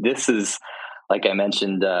 And this is, like I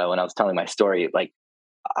mentioned when I was telling my story, like,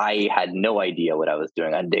 I had no idea what I was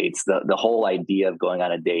doing on dates. The whole idea of going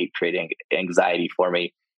on a date creating anxiety for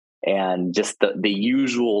me. And just the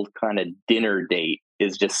usual kind of dinner date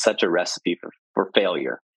is just such a recipe for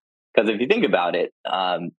failure. Because if you think about it,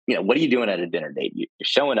 what are you doing at a dinner date? You're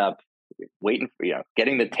showing up, you're waiting for,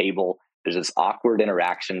 getting the table. There's this awkward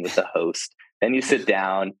interaction with the host. Then you sit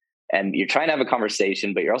down and you're trying to have a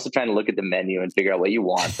conversation, but you're also trying to look at the menu and figure out what you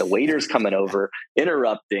want. The waiter's coming over,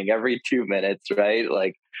 interrupting every 2 minutes, right?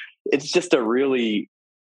 Like, it's just a really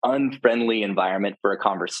unfriendly environment for a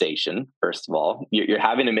conversation. First of all, you're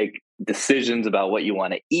having to make decisions about what you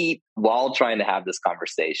want to eat while trying to have this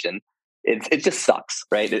conversation. It just sucks,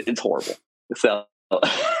 right? It's horrible. So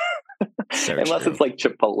unless it's like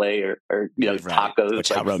Chipotle or tacos, which,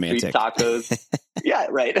 like how romantic. Street tacos. Yeah,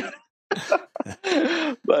 right.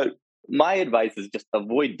 But my advice is just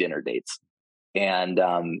avoid dinner dates. And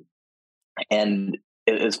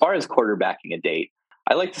as far as quarterbacking a date,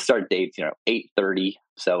 I like to start dates, 8:30.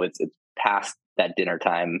 So it's past that dinner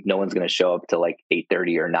time. No one's going to show up till like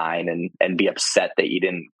 8:30 or 9 and be upset that you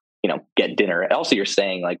didn't, get dinner. Also, you're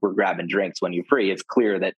saying like, we're grabbing drinks when you're free. It's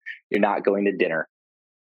clear that you're not going to dinner.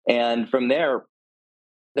 And from there,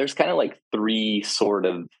 there's kind of like 3 sort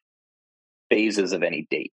of phases of any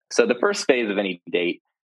date. So the first phase of any date,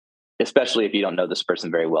 especially if you don't know this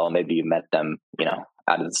person very well, maybe you met them,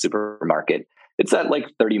 out of the supermarket, it's at like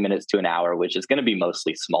 30 minutes to an hour, which is going to be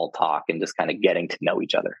mostly small talk and just kind of getting to know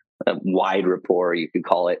each other. A wide rapport, you could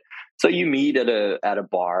call it. So you meet at a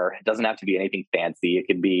bar. It doesn't have to be anything fancy. It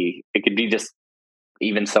could be just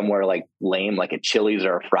even somewhere like lame, like a Chili's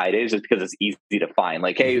or a Fridays, just because it's easy to find.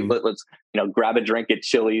 Like, hey, let's grab a drink at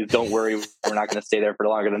Chili's. Don't worry, we're not going to stay there for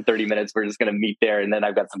longer than 30 minutes. We're just going to meet there, and then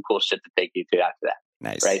I've got some cool shit to take you to after that.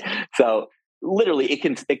 Nice, right? So literally, it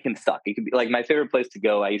can suck. It can be like my favorite place to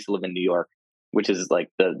go. I used to live in New York. which is like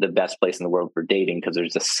the best place in the world for dating because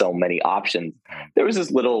there's just so many options. There was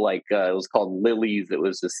this little like it was called Lily's.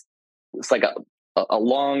 It's like a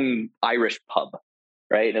long Irish pub,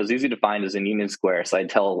 right? And it was easy to find. It was in Union Square. So I'd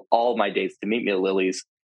tell all of my dates to meet me at Lily's,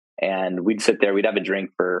 and we'd sit there. We'd have a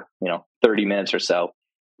drink for 30 minutes or so.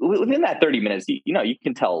 Within that 30 minutes, you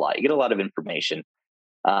can tell a lot. You get a lot of information.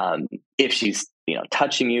 If she's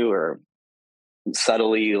touching you or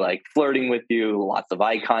subtly like flirting with you, lots of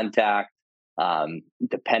eye contact.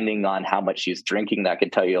 Depending on how much she's drinking, that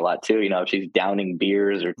could tell you a lot too. If she's downing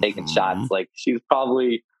beers or taking shots, like she's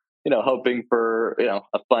probably hoping for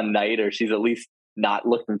a fun night, or she's at least not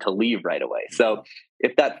looking to leave right away. So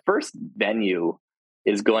if that first venue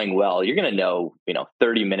is going well, you're going to know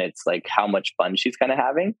 30 minutes like how much fun she's kind of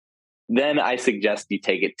having. Then I suggest you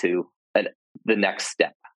take it to the next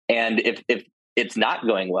step. And if it's not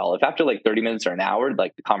going well, if after like 30 minutes or an hour,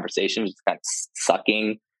 like the conversation is kind of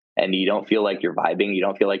sucking and you don't feel like you're vibing, you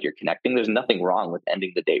don't feel like you're connecting, there's nothing wrong with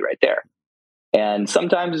ending the date right there. And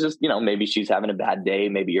sometimes it's just, maybe she's having a bad day,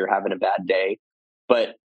 maybe you're having a bad day,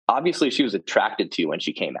 but obviously she was attracted to you when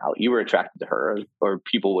she came out. You were attracted to her, or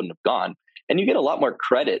people wouldn't have gone. And you get a lot more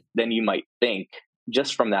credit than you might think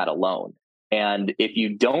just from that alone. And if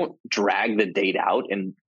you don't drag the date out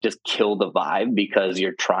and just kill the vibe because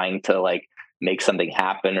you're trying to like make something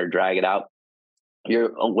happen or drag it out,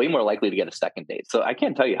 you're way more likely to get a second date. So I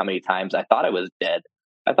can't tell you how many times I thought I was dead.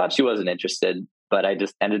 I thought she wasn't interested, but I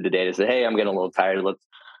just ended the date and said, hey, I'm getting a little tired.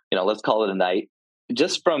 Let's call it a night.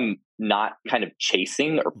 Just from not kind of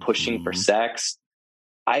chasing or pushing for sex.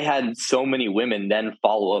 I had so many women then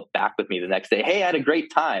follow up back with me the next day. Hey, I had a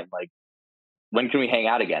great time. Like, when can we hang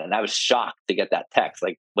out again? And I was shocked to get that text.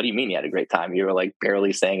 Like, what do you mean you had a great time? You were like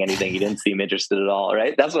barely saying anything. You didn't seem interested at all,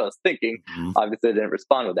 right? That's what I was thinking. Obviously, I didn't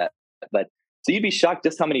respond with that. But so you'd be shocked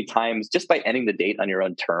just how many times, just by ending the date on your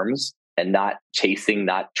own terms and not chasing,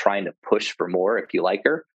 not trying to push for more if you like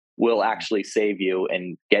her, will actually save you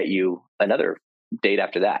and get you another date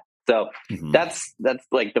after that. So that's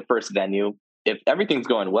like the first venue. If everything's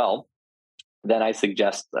going well, then I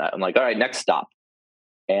suggest, I'm like, all right, next stop.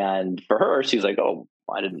 And for her, she's like, oh,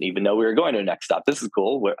 I didn't even know we were going to the next stop. This is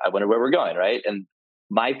cool. I wonder where we're going, right? And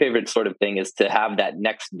my favorite sort of thing is to have that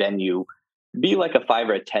next venue be like a 5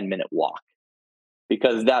 or a 10 minute walk,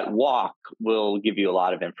 because that walk will give you a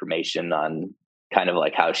lot of information on kind of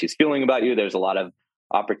like how she's feeling about you. There's a lot of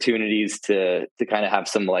opportunities to kind of have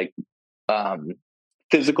some like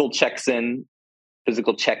physical check-in.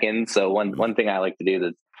 So one thing I like to do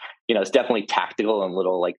that's, it's definitely tactical and a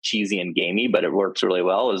little like cheesy and gamey, but it works really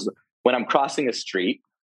well, is when I'm crossing a street,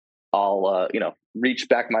 I'll, reach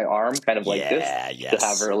back my arm kind of like this to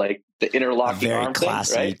have her like the interlocking arm thing,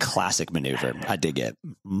 right? Classic maneuver. I dig it.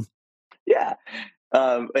 Yeah.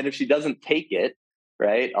 And if she doesn't take it,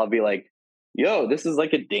 right, I'll be like, yo, this is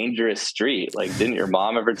like a dangerous street. Like, didn't your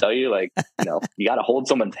mom ever tell you, like, you got to hold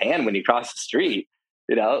someone's hand when you cross the street,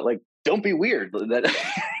 like, don't be weird. That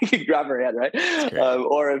you grab her hand, right?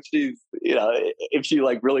 Or if she's, if she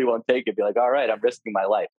like really won't take it, be like, all right, I'm risking my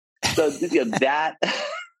life. So that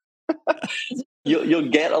you'll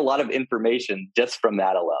get a lot of information just from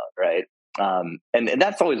that alone, right? And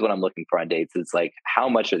that's always what I'm looking for on dates. It's like, how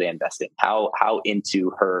much are they investing? How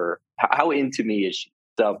into her? How into me is she?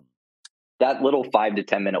 So that little 5 to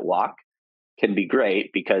 10 minute walk can be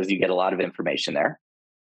great because you get a lot of information there.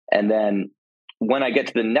 And then when I get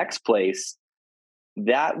to the next place,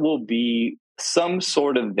 that will be some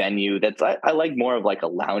sort of venue that's, I like more of like a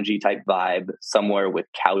loungy type vibe, somewhere with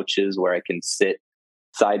couches where I can sit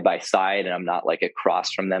side by side and I'm not like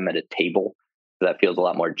across from them at a table. So that feels a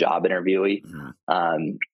lot more job interviewy.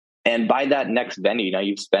 And by that next venue,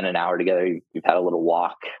 you've spent an hour together, you've had a little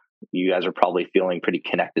walk. You guys are probably feeling pretty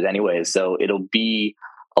connected anyways. So it'll be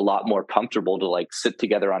a lot more comfortable to like sit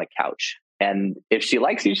together on a couch. And if she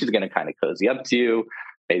likes you, she's going to kind of cozy up to you.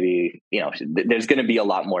 Maybe, there's going to be a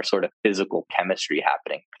lot more sort of physical chemistry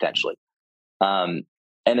happening potentially. And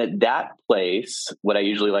at that place, what I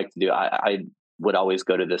usually like to do, I would always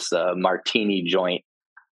go to this martini joint.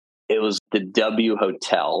 It was the W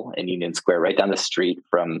Hotel in Union Square, right down the street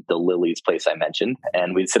from the Lily's place I mentioned.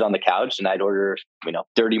 And we'd sit on the couch and I'd order,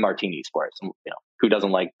 dirty martinis for us. Who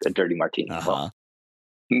doesn't like a dirty martini? Well,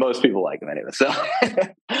 most people like them anyway.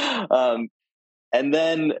 So, and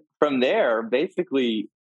then from there, basically,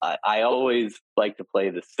 I always like to play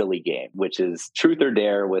the silly game, which is truth or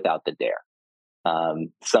dare without the dare.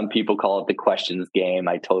 Some people call it the questions game.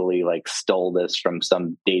 I totally like stole this from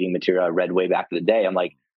some dating material I read way back in the day. I'm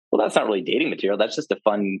like, well, that's not really dating material. That's just a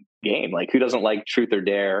fun game. Like, who doesn't like truth or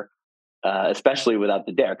dare, especially without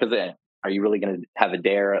the dare? Because are you really going to have a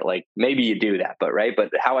dare? Like maybe you do that, but right.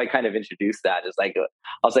 But how I kind of introduce that is like,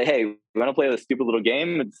 I'll say, hey, we want to play this stupid little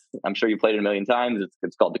game. I'm sure you played it a million times.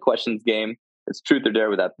 It's called the questions game. It's truth or dare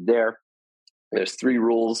without the dare. There's 3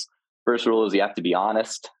 rules. First rule is you have to be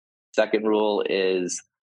honest. Second rule is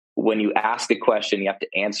when you ask a question, you have to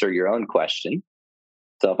answer your own question.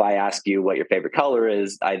 So if I ask you what your favorite color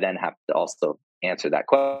is, I then have to also answer that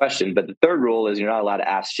question. But the third rule is you're not allowed to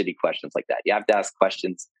ask shitty questions like that. You have to ask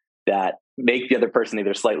questions that make the other person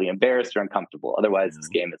either slightly embarrassed or uncomfortable. Otherwise, this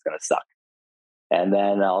game is going to suck. And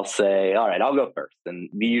then I'll say, all right, I'll go first. And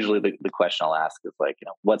usually the question I'll ask is like,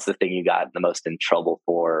 what's the thing you got the most in trouble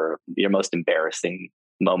for, your most embarrassing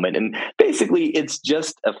moment? And basically, it's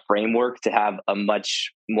just a framework to have a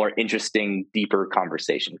much more interesting, deeper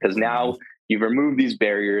conversation. Because now you've removed these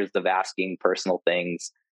barriers of asking personal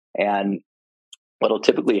things. And what'll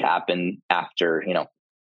typically happen after,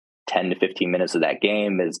 10 to 15 minutes of that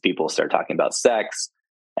game is people start talking about sex.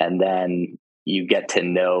 And then you get to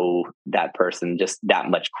know that person just that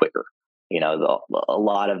much quicker. A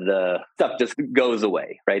lot of the stuff just goes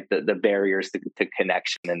away, right? The barriers to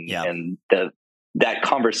connection and that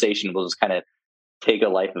conversation will just kind of take a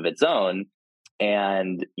life of its own.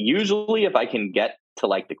 And usually if I can get to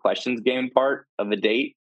like the questions game part of a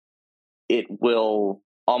date, it will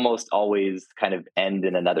almost always kind of end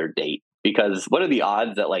in another date. Because what are the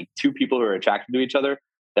odds that like 2 people who are attracted to each other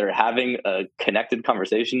that are having a connected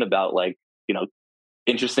conversation about like,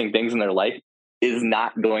 interesting things in their life is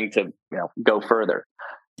not going to, go further.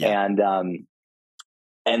 Yeah.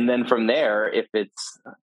 And then from there, if it's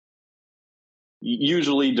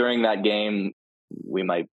usually during that game, we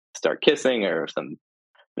might start kissing or some,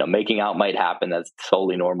 making out might happen. That's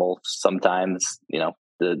totally normal. Sometimes,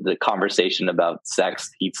 the conversation about sex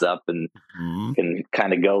heats up and can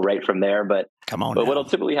kind of go right from there. But what'll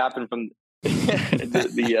typically happen from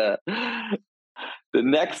the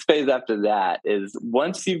next phase after that is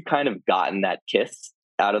once you've kind of gotten that kiss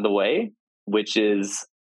out of the way, which is,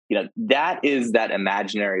 that is that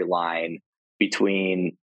imaginary line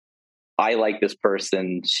between I like this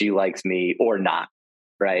person, she likes me or not,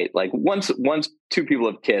 right? Like once 2 people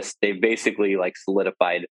have kissed, they've basically like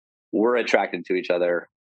solidified we're attracted to each other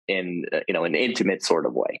in, an intimate sort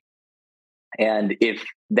of way. And if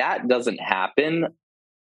that doesn't happen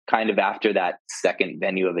kind of after that second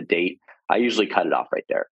venue of a date, I usually cut it off right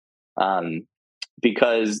there.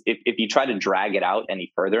 Because if you try to drag it out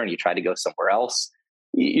any further and you try to go somewhere else,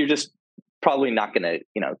 you're just probably not going to,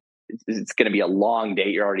 it's going to be a long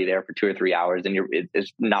date. You're already there for 2 or 3 hours and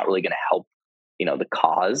it's not really going to help, the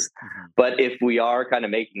cause. Mm-hmm. But if we are kind of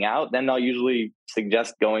making out, then I'll usually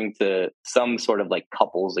suggest going to some sort of like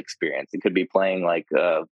couples experience. It could be playing like,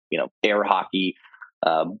 air hockey,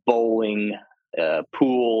 bowling,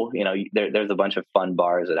 pool. There's a bunch of fun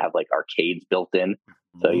bars that have like arcades built in.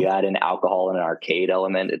 So you add in alcohol and an arcade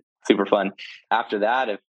element. It's super fun. After that,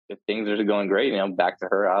 if things are going great, back to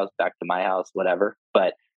her house, back to my house, whatever.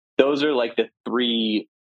 But those are like the three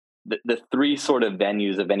sort of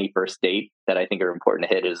venues of any first date that I think are important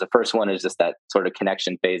to hit. Is the first one is just that sort of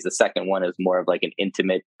connection phase. The second one is more of like an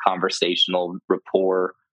intimate conversational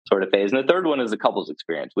rapport sort of phase. And the third one is a couples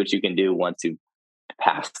experience, which you can do once you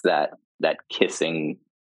pass that kissing,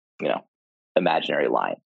 imaginary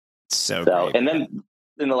line. So great. And then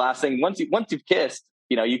the last thing, once you've kissed,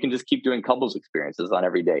 you can just keep doing couples experiences on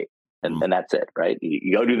every date. And that's it, right?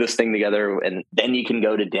 You go do this thing together and then you can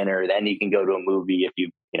go to dinner. Then you can go to a movie.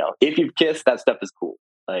 If you've kissed, that stuff is cool.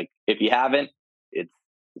 Like if you haven't,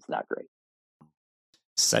 it's not great.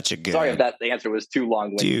 Such a good. Sorry if the answer was too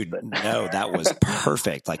long-winded. Dude, but. No, that was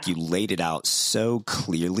perfect. Like you laid it out so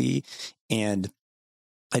clearly. And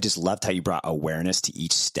I just loved how you brought awareness to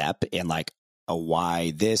each step and like a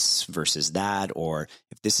why this versus that, or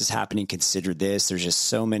if this is happening, consider this. There's just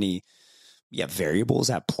so many variables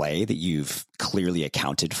at play that you've clearly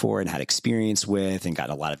accounted for and had experience with and got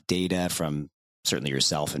a lot of data from certainly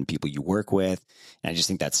yourself and people you work with. And I just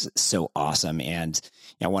think that's so awesome. And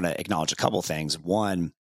I want to acknowledge a couple things.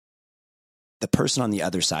 One, the person on the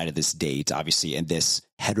other side of this date, obviously in this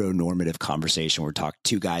heteronormative conversation, we're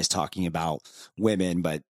 2 guys talking about women,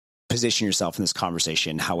 but position yourself in this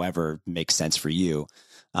conversation however makes sense for you.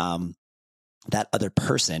 That other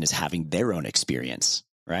person is having their own experience,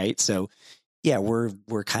 right? So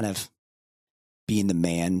we're kind of being the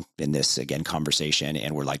man in this, again, conversation,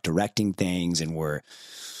 and we're like directing things and we're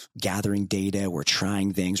gathering data, we're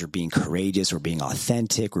trying things, we're being courageous, we're being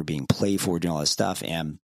authentic, we're being playful, we're doing all this stuff.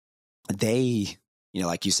 And they,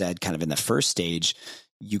 like you said, kind of in the first stage,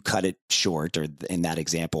 you cut it short, or in that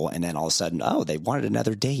example, and then all of a sudden, they wanted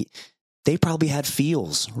another date. They probably had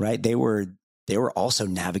feels, right? They were they were also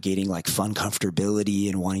navigating like fun comfortability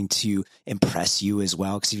and wanting to impress you as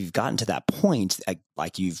well. Because if you've gotten to that point,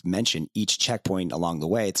 like you've mentioned, each checkpoint along the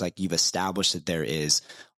way, it's like you've established that there is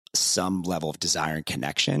some level of desire and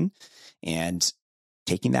connection, and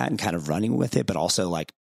taking that and kind of running with it, but also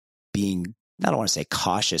like being, I don't want to say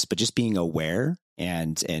cautious, but just being aware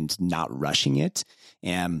and not rushing it.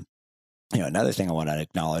 And another thing I want to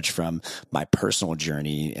acknowledge from my personal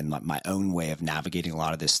journey and my own way of navigating a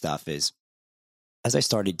lot of this stuff is, as I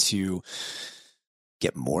started to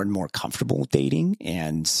get more and more comfortable dating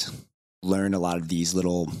and learn a lot of these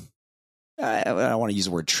little, I don't want to use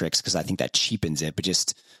the word tricks because I think that cheapens it, but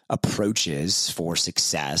just approaches for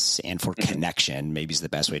success and for connection, maybe is the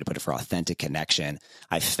best way to put it, for authentic connection.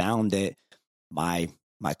 I found that my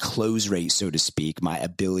close rate, so to speak, my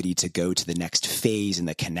ability to go to the next phase in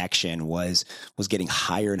the connection was getting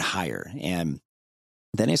higher and higher. And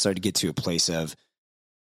then I started to get to a place of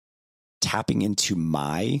tapping into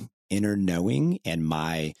my inner knowing and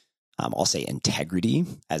my, I'll say, integrity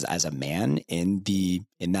as a man in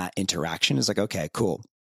that interaction. Is like, okay, cool.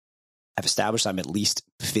 I've established I'm at least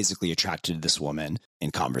physically attracted to this woman.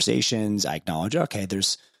 In conversations, I acknowledge, okay,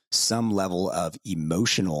 there's some level of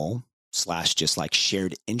emotional / just like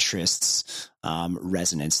shared interests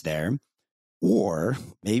resonance there. Or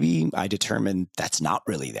maybe I determine that's not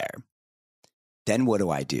really there. Then what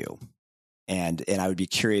do I do? And I would be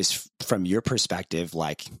curious from your perspective,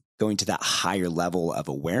 like going to that higher level of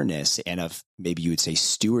awareness and of maybe you would say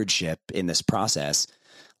stewardship in this process.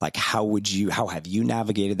 Like how have you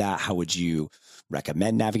navigated that? How would you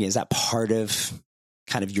recommend navigating? Is that part of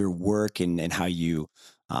kind of your work and how you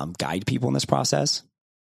guide people in this process?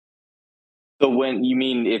 So when you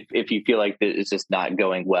mean if you feel like it's just not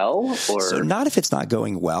going well, or so not if it's not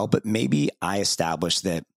going well, but maybe I established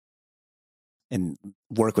that, and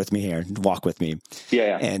work with me here, walk with me.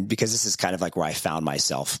 Yeah. And because this is kind of like where I found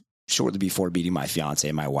myself shortly before meeting my fiance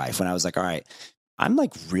and my wife, when I was like, all right, I'm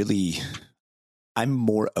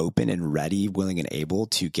more open and ready, willing and able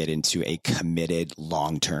to get into a committed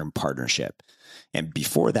long-term partnership. And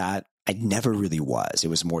before that, I never really was. It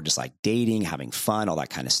was more just like dating, having fun, all that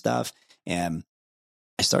kind of stuff. And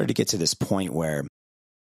I started to get to this point where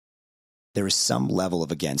there was some level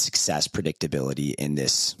of, again, success predictability in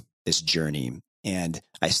this journey. And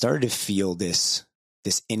I started to feel this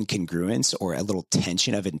incongruence or a little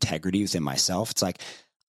tension of integrity within myself. It's like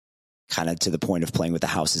kind of to the point of playing with the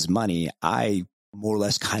house's money. I more or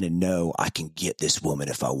less kind of know I can get this woman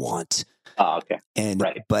if I want. Oh, okay. And,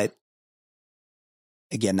 right. But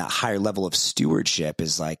again, that higher level of stewardship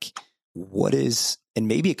is like, and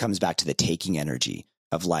maybe it comes back to the taking energy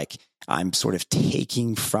of like, I'm sort of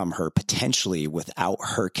taking from her potentially without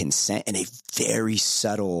her consent in a very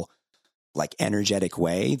subtle, like energetic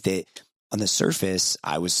way that on the surface,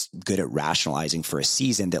 I was good at rationalizing for a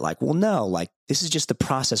season that like, well, no, like this is just the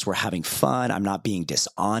process. We're having fun. I'm not being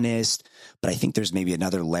dishonest, but I think there's maybe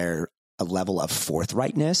another layer, a level of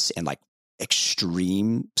forthrightness and like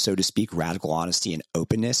extreme, so to speak, radical honesty and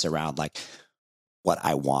openness around like what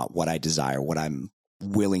I want, what I desire, what I'm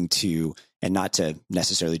willing to, and not to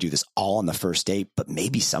necessarily do this all on the first date, but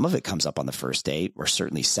maybe some of it comes up on the first date or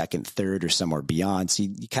certainly second, third, or somewhere beyond. So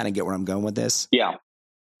you kind of get where I'm going with this? Yeah,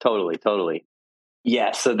 totally.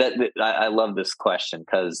 Yeah. So I love this question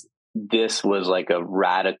because this was like a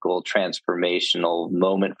radical transformational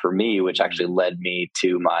moment for me, which actually led me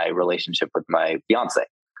to my relationship with my fiance.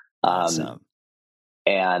 Awesome.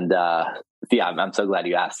 And I'm so glad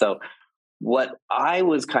you asked. So what I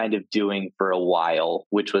was kind of doing for a while,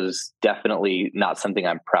 which was definitely not something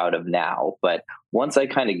I'm proud of now, but once I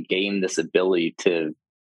kind of gained this ability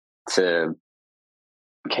to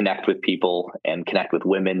connect with people and connect with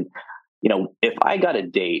women, if I got a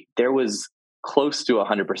date, there was close to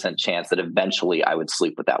 100% chance that eventually I would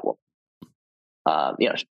sleep with that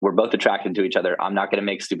woman. We're both attracted to each other. I'm not going to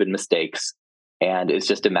make stupid mistakes, and it's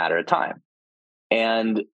just a matter of time.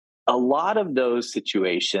 And a lot of those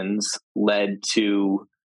situations led to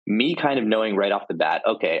me kind of knowing right off the bat,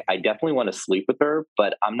 okay, I definitely want to sleep with her,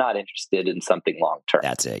 but I'm not interested in something long-term.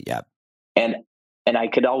 That's it. Yeah. And I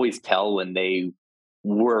could always tell when they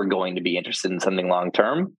were going to be interested in something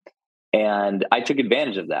long-term. And I took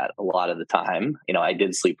advantage of that a lot of the time. I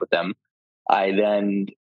did sleep with them. I then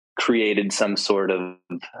created some sort of,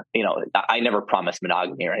 I never promised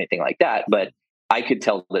monogamy or anything like that, but I could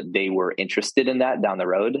tell that they were interested in that down the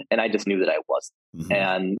road. And I just knew that I wasn't. Mm-hmm.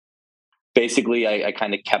 And basically I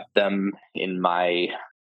kind of kept them in my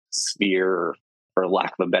sphere, for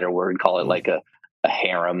lack of a better word, call it like a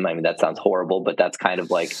harem. I mean, that sounds horrible, but that's kind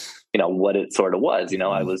of like, what it sort of was.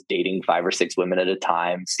 I was dating 5 or 6 women at a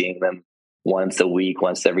time, seeing them once a week,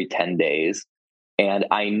 once every 10 days. And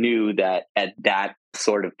I knew that at that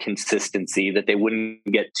sort of consistency that they wouldn't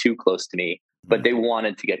get too close to me, but they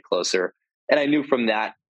wanted to get closer. And I knew from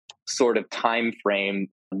that sort of time frame,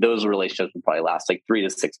 those relationships would probably last like 3 to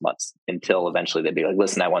 6 months until eventually they'd be like,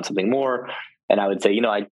 listen, I want something more. And I would say,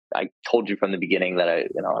 I told you from the beginning that I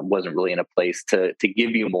wasn't really in a place to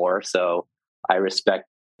give you more. So I respect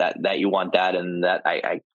that you want that and that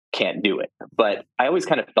I can't do it. But I always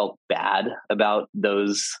kind of felt bad about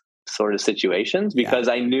those sort of situations because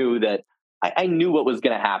I knew that I knew what was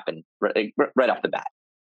going to happen right off the bat.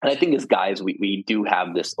 And I think as guys, we do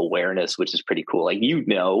have this awareness, which is pretty cool. Like,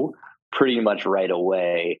 pretty much right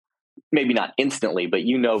away, maybe not instantly, but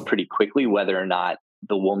pretty quickly whether or not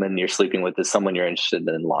the woman you're sleeping with is someone you're interested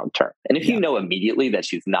in long term. And if you know immediately that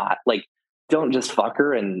she's not, like, don't just fuck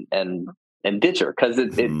her and ditch her, because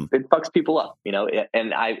it fucks people up,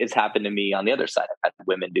 and it's happened to me on the other side. I've had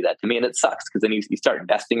women do that to me, and it sucks because then you start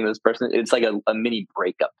investing in this person. It's like a mini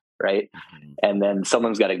breakup, right? And then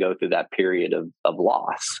someone's got to go through that period of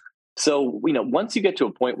loss. So, once you get to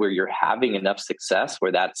a point where you're having enough success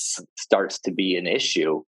where that starts to be an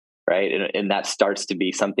issue, right? And that starts to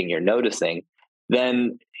be something you're noticing,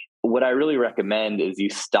 then what I really recommend is you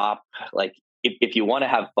stop. Like, if you want to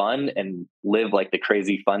have fun and live like the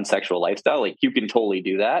crazy fun sexual lifestyle, like, you can totally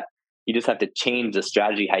do that. You just have to change the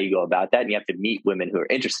strategy, how you go about that. And you have to meet women who are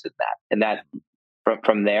interested in that. And that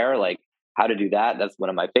from there, like, how to do that. That's one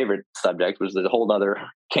of my favorite subjects, which is a whole other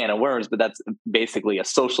can of worms, but that's basically a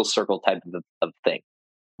social circle type of thing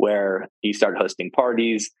where you start hosting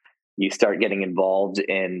parties, you start getting involved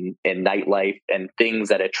in nightlife and things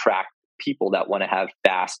that attract people that want to have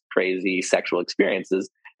fast, crazy sexual experiences.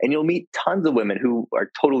 And you'll meet tons of women who are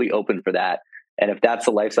totally open for that. And if that's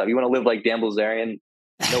the lifestyle, you want to live like Dan Bilzerian,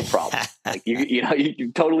 no problem. Like, you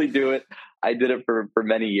can totally do it. I did it for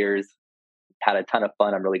many years, had a ton of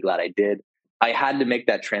fun. I'm really glad I did. I had to make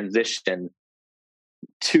that transition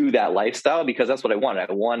to that lifestyle because that's what I wanted.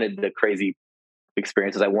 I wanted the crazy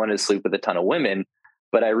experiences. I wanted to sleep with a ton of women,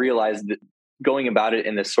 but I realized that going about it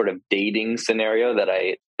in this sort of dating scenario that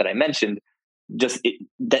I mentioned,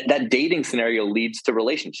 that dating scenario leads to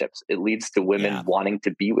relationships. It leads to women wanting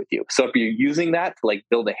to be with you. So if you're using that to like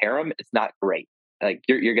build a harem, it's not great. Like,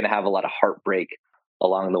 you're going to have a lot of heartbreak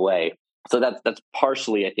along the way. So that's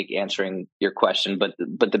partially, I think, answering your question. But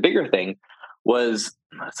the bigger thing was,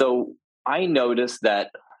 so I noticed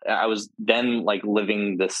that I was then like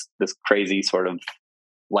living this crazy sort of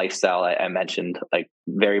lifestyle I mentioned, like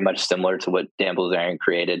very much similar to what Dan Bilzerian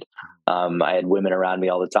created. I had women around me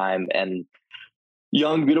all the time, and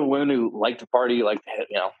young, beautiful women who like to party, like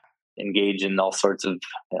to, engage in all sorts of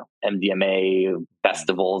MDMA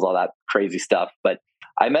festivals, all that crazy stuff. But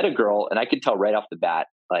I met a girl, and I could tell right off the bat,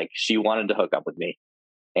 like, she wanted to hook up with me,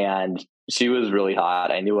 and she was really hot.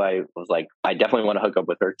 I knew I was like, I definitely want to hook up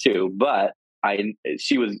with her too. But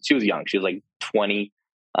she was young. She was like 20.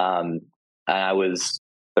 And I was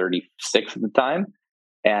 36 at the time.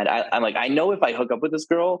 And I'm like, I know if I hook up with this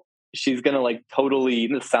girl, she's going to like totally,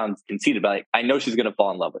 this sounds conceited, but like, I know she's going to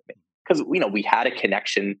fall in love with me because, we had a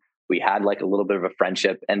connection. We had like a little bit of a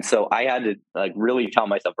friendship. And so I had to like really tell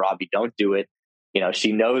myself, Robbie, don't do it.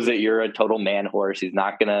 She knows that you're a total man whore. She's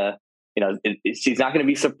not going to, she's not going to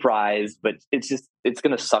be surprised, but it's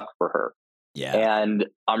going to suck for her. Yeah. And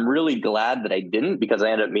I'm really glad that I didn't, because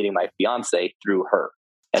I ended up meeting my fiance through her.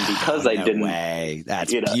 And because I didn't. Way.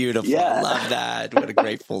 That's beautiful. Yeah. I love that. What a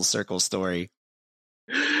great full circle story.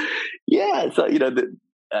 Yeah. So,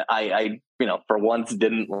 I for once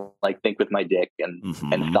didn't like think with my dick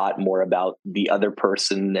and thought more about the other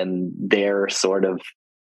person and their sort of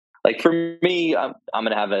like, for me, I'm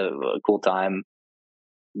going to have a cool time,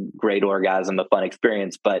 great orgasm, a fun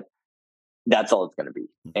experience, but that's all it's going to be.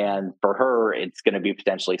 And for her, it's going to be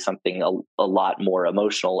potentially something a lot more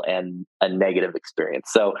emotional and a negative experience.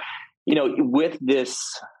 So, with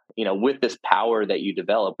this power that you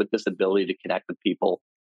develop, with this ability to connect with people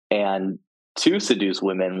and to seduce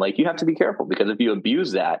women, like, you have to be careful, because if you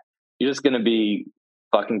abuse that, you're just going to be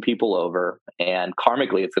fucking people over, and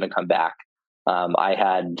karmically it's going to come back. I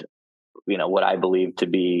had, what I believe to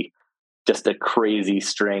be just a crazy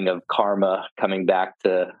string of karma coming back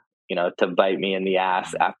to bite me in the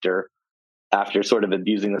ass after sort of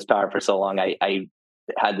abusing this power for so long. I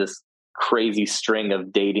had this crazy string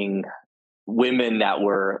of dating women that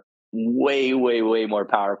were way, way, way more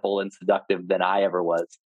powerful and seductive than I ever was.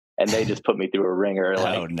 And they just put me through a ringer,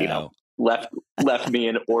 left me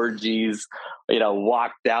in orgies,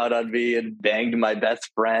 walked out on me and banged my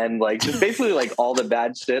best friend. Like, just basically like all the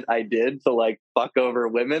bad shit I did to like fuck over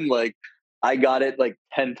women. Like, I got it like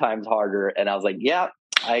 10 times harder. And I was like, yeah,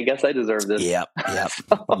 I guess I deserve this. Yep.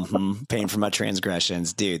 Paying for my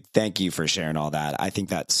transgressions. Dude, thank you for sharing all that. I think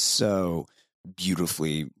that's so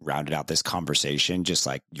beautifully rounded out this conversation, just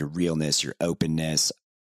like your realness, your openness.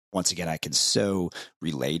 Once again, I can so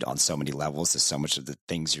relate on so many levels to so much of the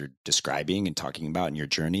things you're describing and talking about in your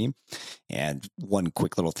journey. And one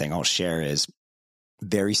quick little thing I'll share is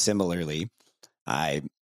very similarly, I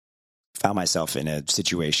found myself in a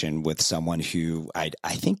situation with someone who I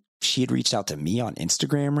think she had reached out to me on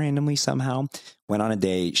Instagram randomly somehow, went on a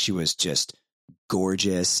date. She was just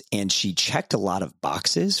gorgeous. And she checked a lot of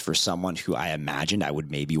boxes for someone who I imagined I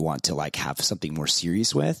would maybe want to like have something more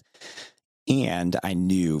serious with. And I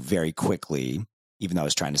knew very quickly, even though I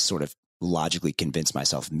was trying to sort of logically convince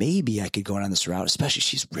myself, maybe I could go down this route, especially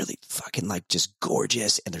she's really fucking like just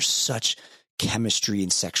gorgeous. And there's such chemistry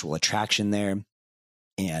and sexual attraction there.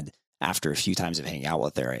 And after a few times of hanging out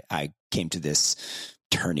with her, I came to this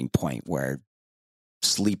turning point where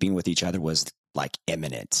sleeping with each other was like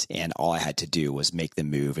imminent. And all I had to do was make the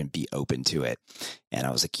move and be open to it. And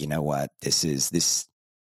I was like, you know what? This is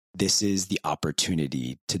the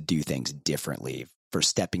opportunity to do things differently, for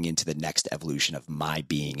stepping into the next evolution of my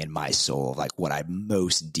being and my soul, like what I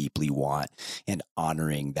most deeply want, and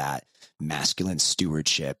honoring that masculine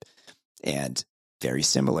stewardship. And very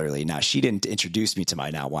similarly, now she didn't introduce me to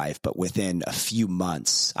my now wife, but within a few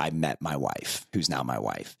months, I met my wife, who's now my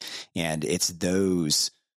wife. And it's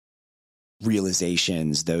those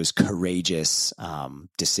realizations, those courageous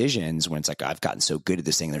decisions when it's like, I've gotten so good at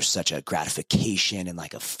this thing. There's such a gratification and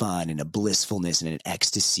like a fun and a blissfulness and an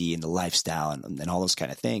ecstasy in the lifestyle and all those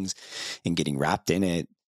kind of things. And getting wrapped in it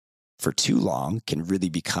for too long can really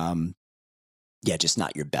become, just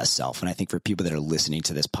not your best self. And I think for people that are listening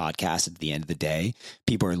to this podcast at the end of the day,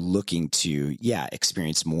 people are looking to,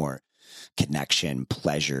 experience more connection,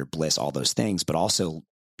 pleasure, bliss, all those things, but also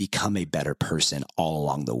become a better person all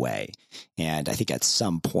along the way. And I think at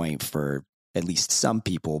some point, for at least some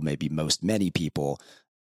people, maybe many people,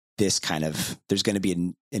 there's going to be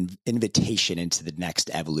an invitation into the next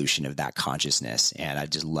evolution of that consciousness. And I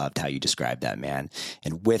just loved how you described that, man.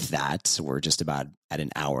 And with that, we're just about at an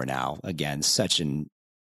hour now. Again, such an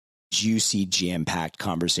juicy, jam-packed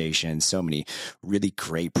conversation. So many really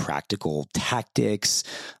great practical tactics,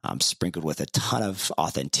 sprinkled with a ton of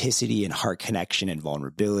authenticity and heart connection and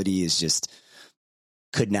vulnerability. Is just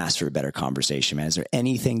couldn't ask for a better conversation, man. Is there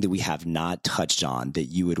anything that we have not touched on that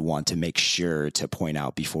you would want to make sure to point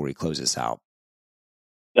out before we close this out?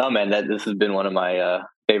 No, man, this has been one of my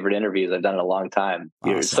favorite interviews I've done in a long time.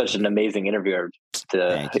 Awesome. You're such an amazing interviewer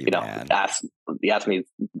to, ask me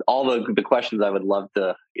all the questions I would love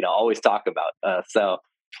to, always talk about.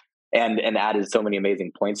 And added so many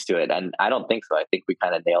amazing points to it. And I don't think so. I think we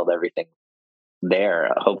kind of nailed everything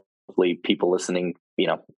there. Hopefully people listening,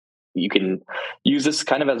 you can use this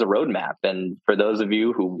kind of as a roadmap. And for those of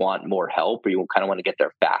you who want more help, or you kind of want to get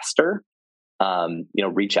there faster,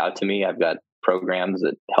 reach out to me. I've got programs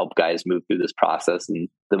that help guys move through this process in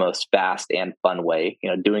the most fast and fun way.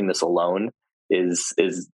 Doing this alone is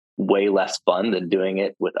way less fun than doing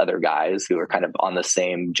it with other guys who are kind of on the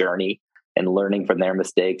same journey and learning from their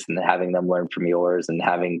mistakes and having them learn from yours, and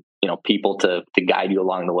having, people to guide you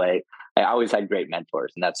along the way. I always had great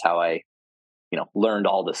mentors, and that's how I, learned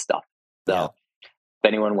all this stuff. So if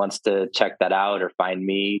anyone wants to check that out or find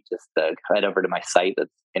me, just head over to my site. That's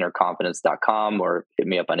innerconfidence.com, or hit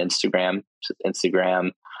me up on Instagram,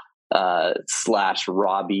 Instagram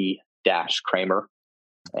 /Robbie-Kramer.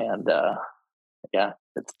 And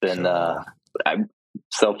it's been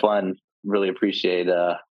so fun. Really appreciate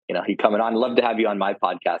you coming on. Love to have you on my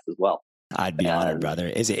podcast as well. I'd be honored, brother.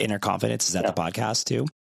 Is it Inner Confidence? Is that the podcast too?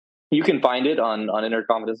 You can find it on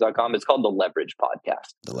innerconfidence.com. It's called The Leverage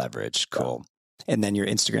Podcast. The Leverage. Cool. And then your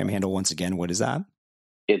Instagram handle, once again, what is that?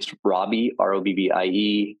 It's Robbie,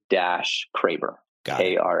 ROBBIE -Kramer,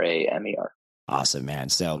 KRAMER. Awesome, man.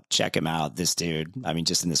 So check him out. This dude,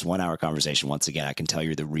 just in this 1 hour conversation, once again, I can tell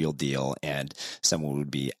you're the real deal, and someone would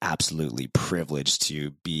be absolutely privileged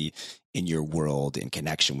to be in your world, in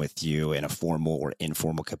connection with you in a formal or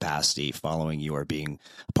informal capacity, following you or being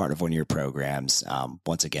a part of one of your programs.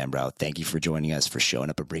 Once again, bro, thank you for joining us, for showing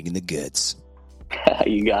up and bringing the goods.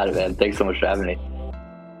 You got it, man. Thanks so much for having me.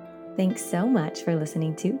 Thanks so much for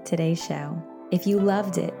listening to today's show. If you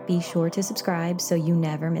loved it, be sure to subscribe so you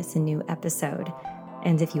never miss a new episode.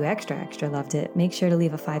 And if you extra loved it, make sure to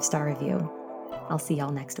leave a 5-star review. I'll see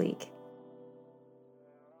y'all next week.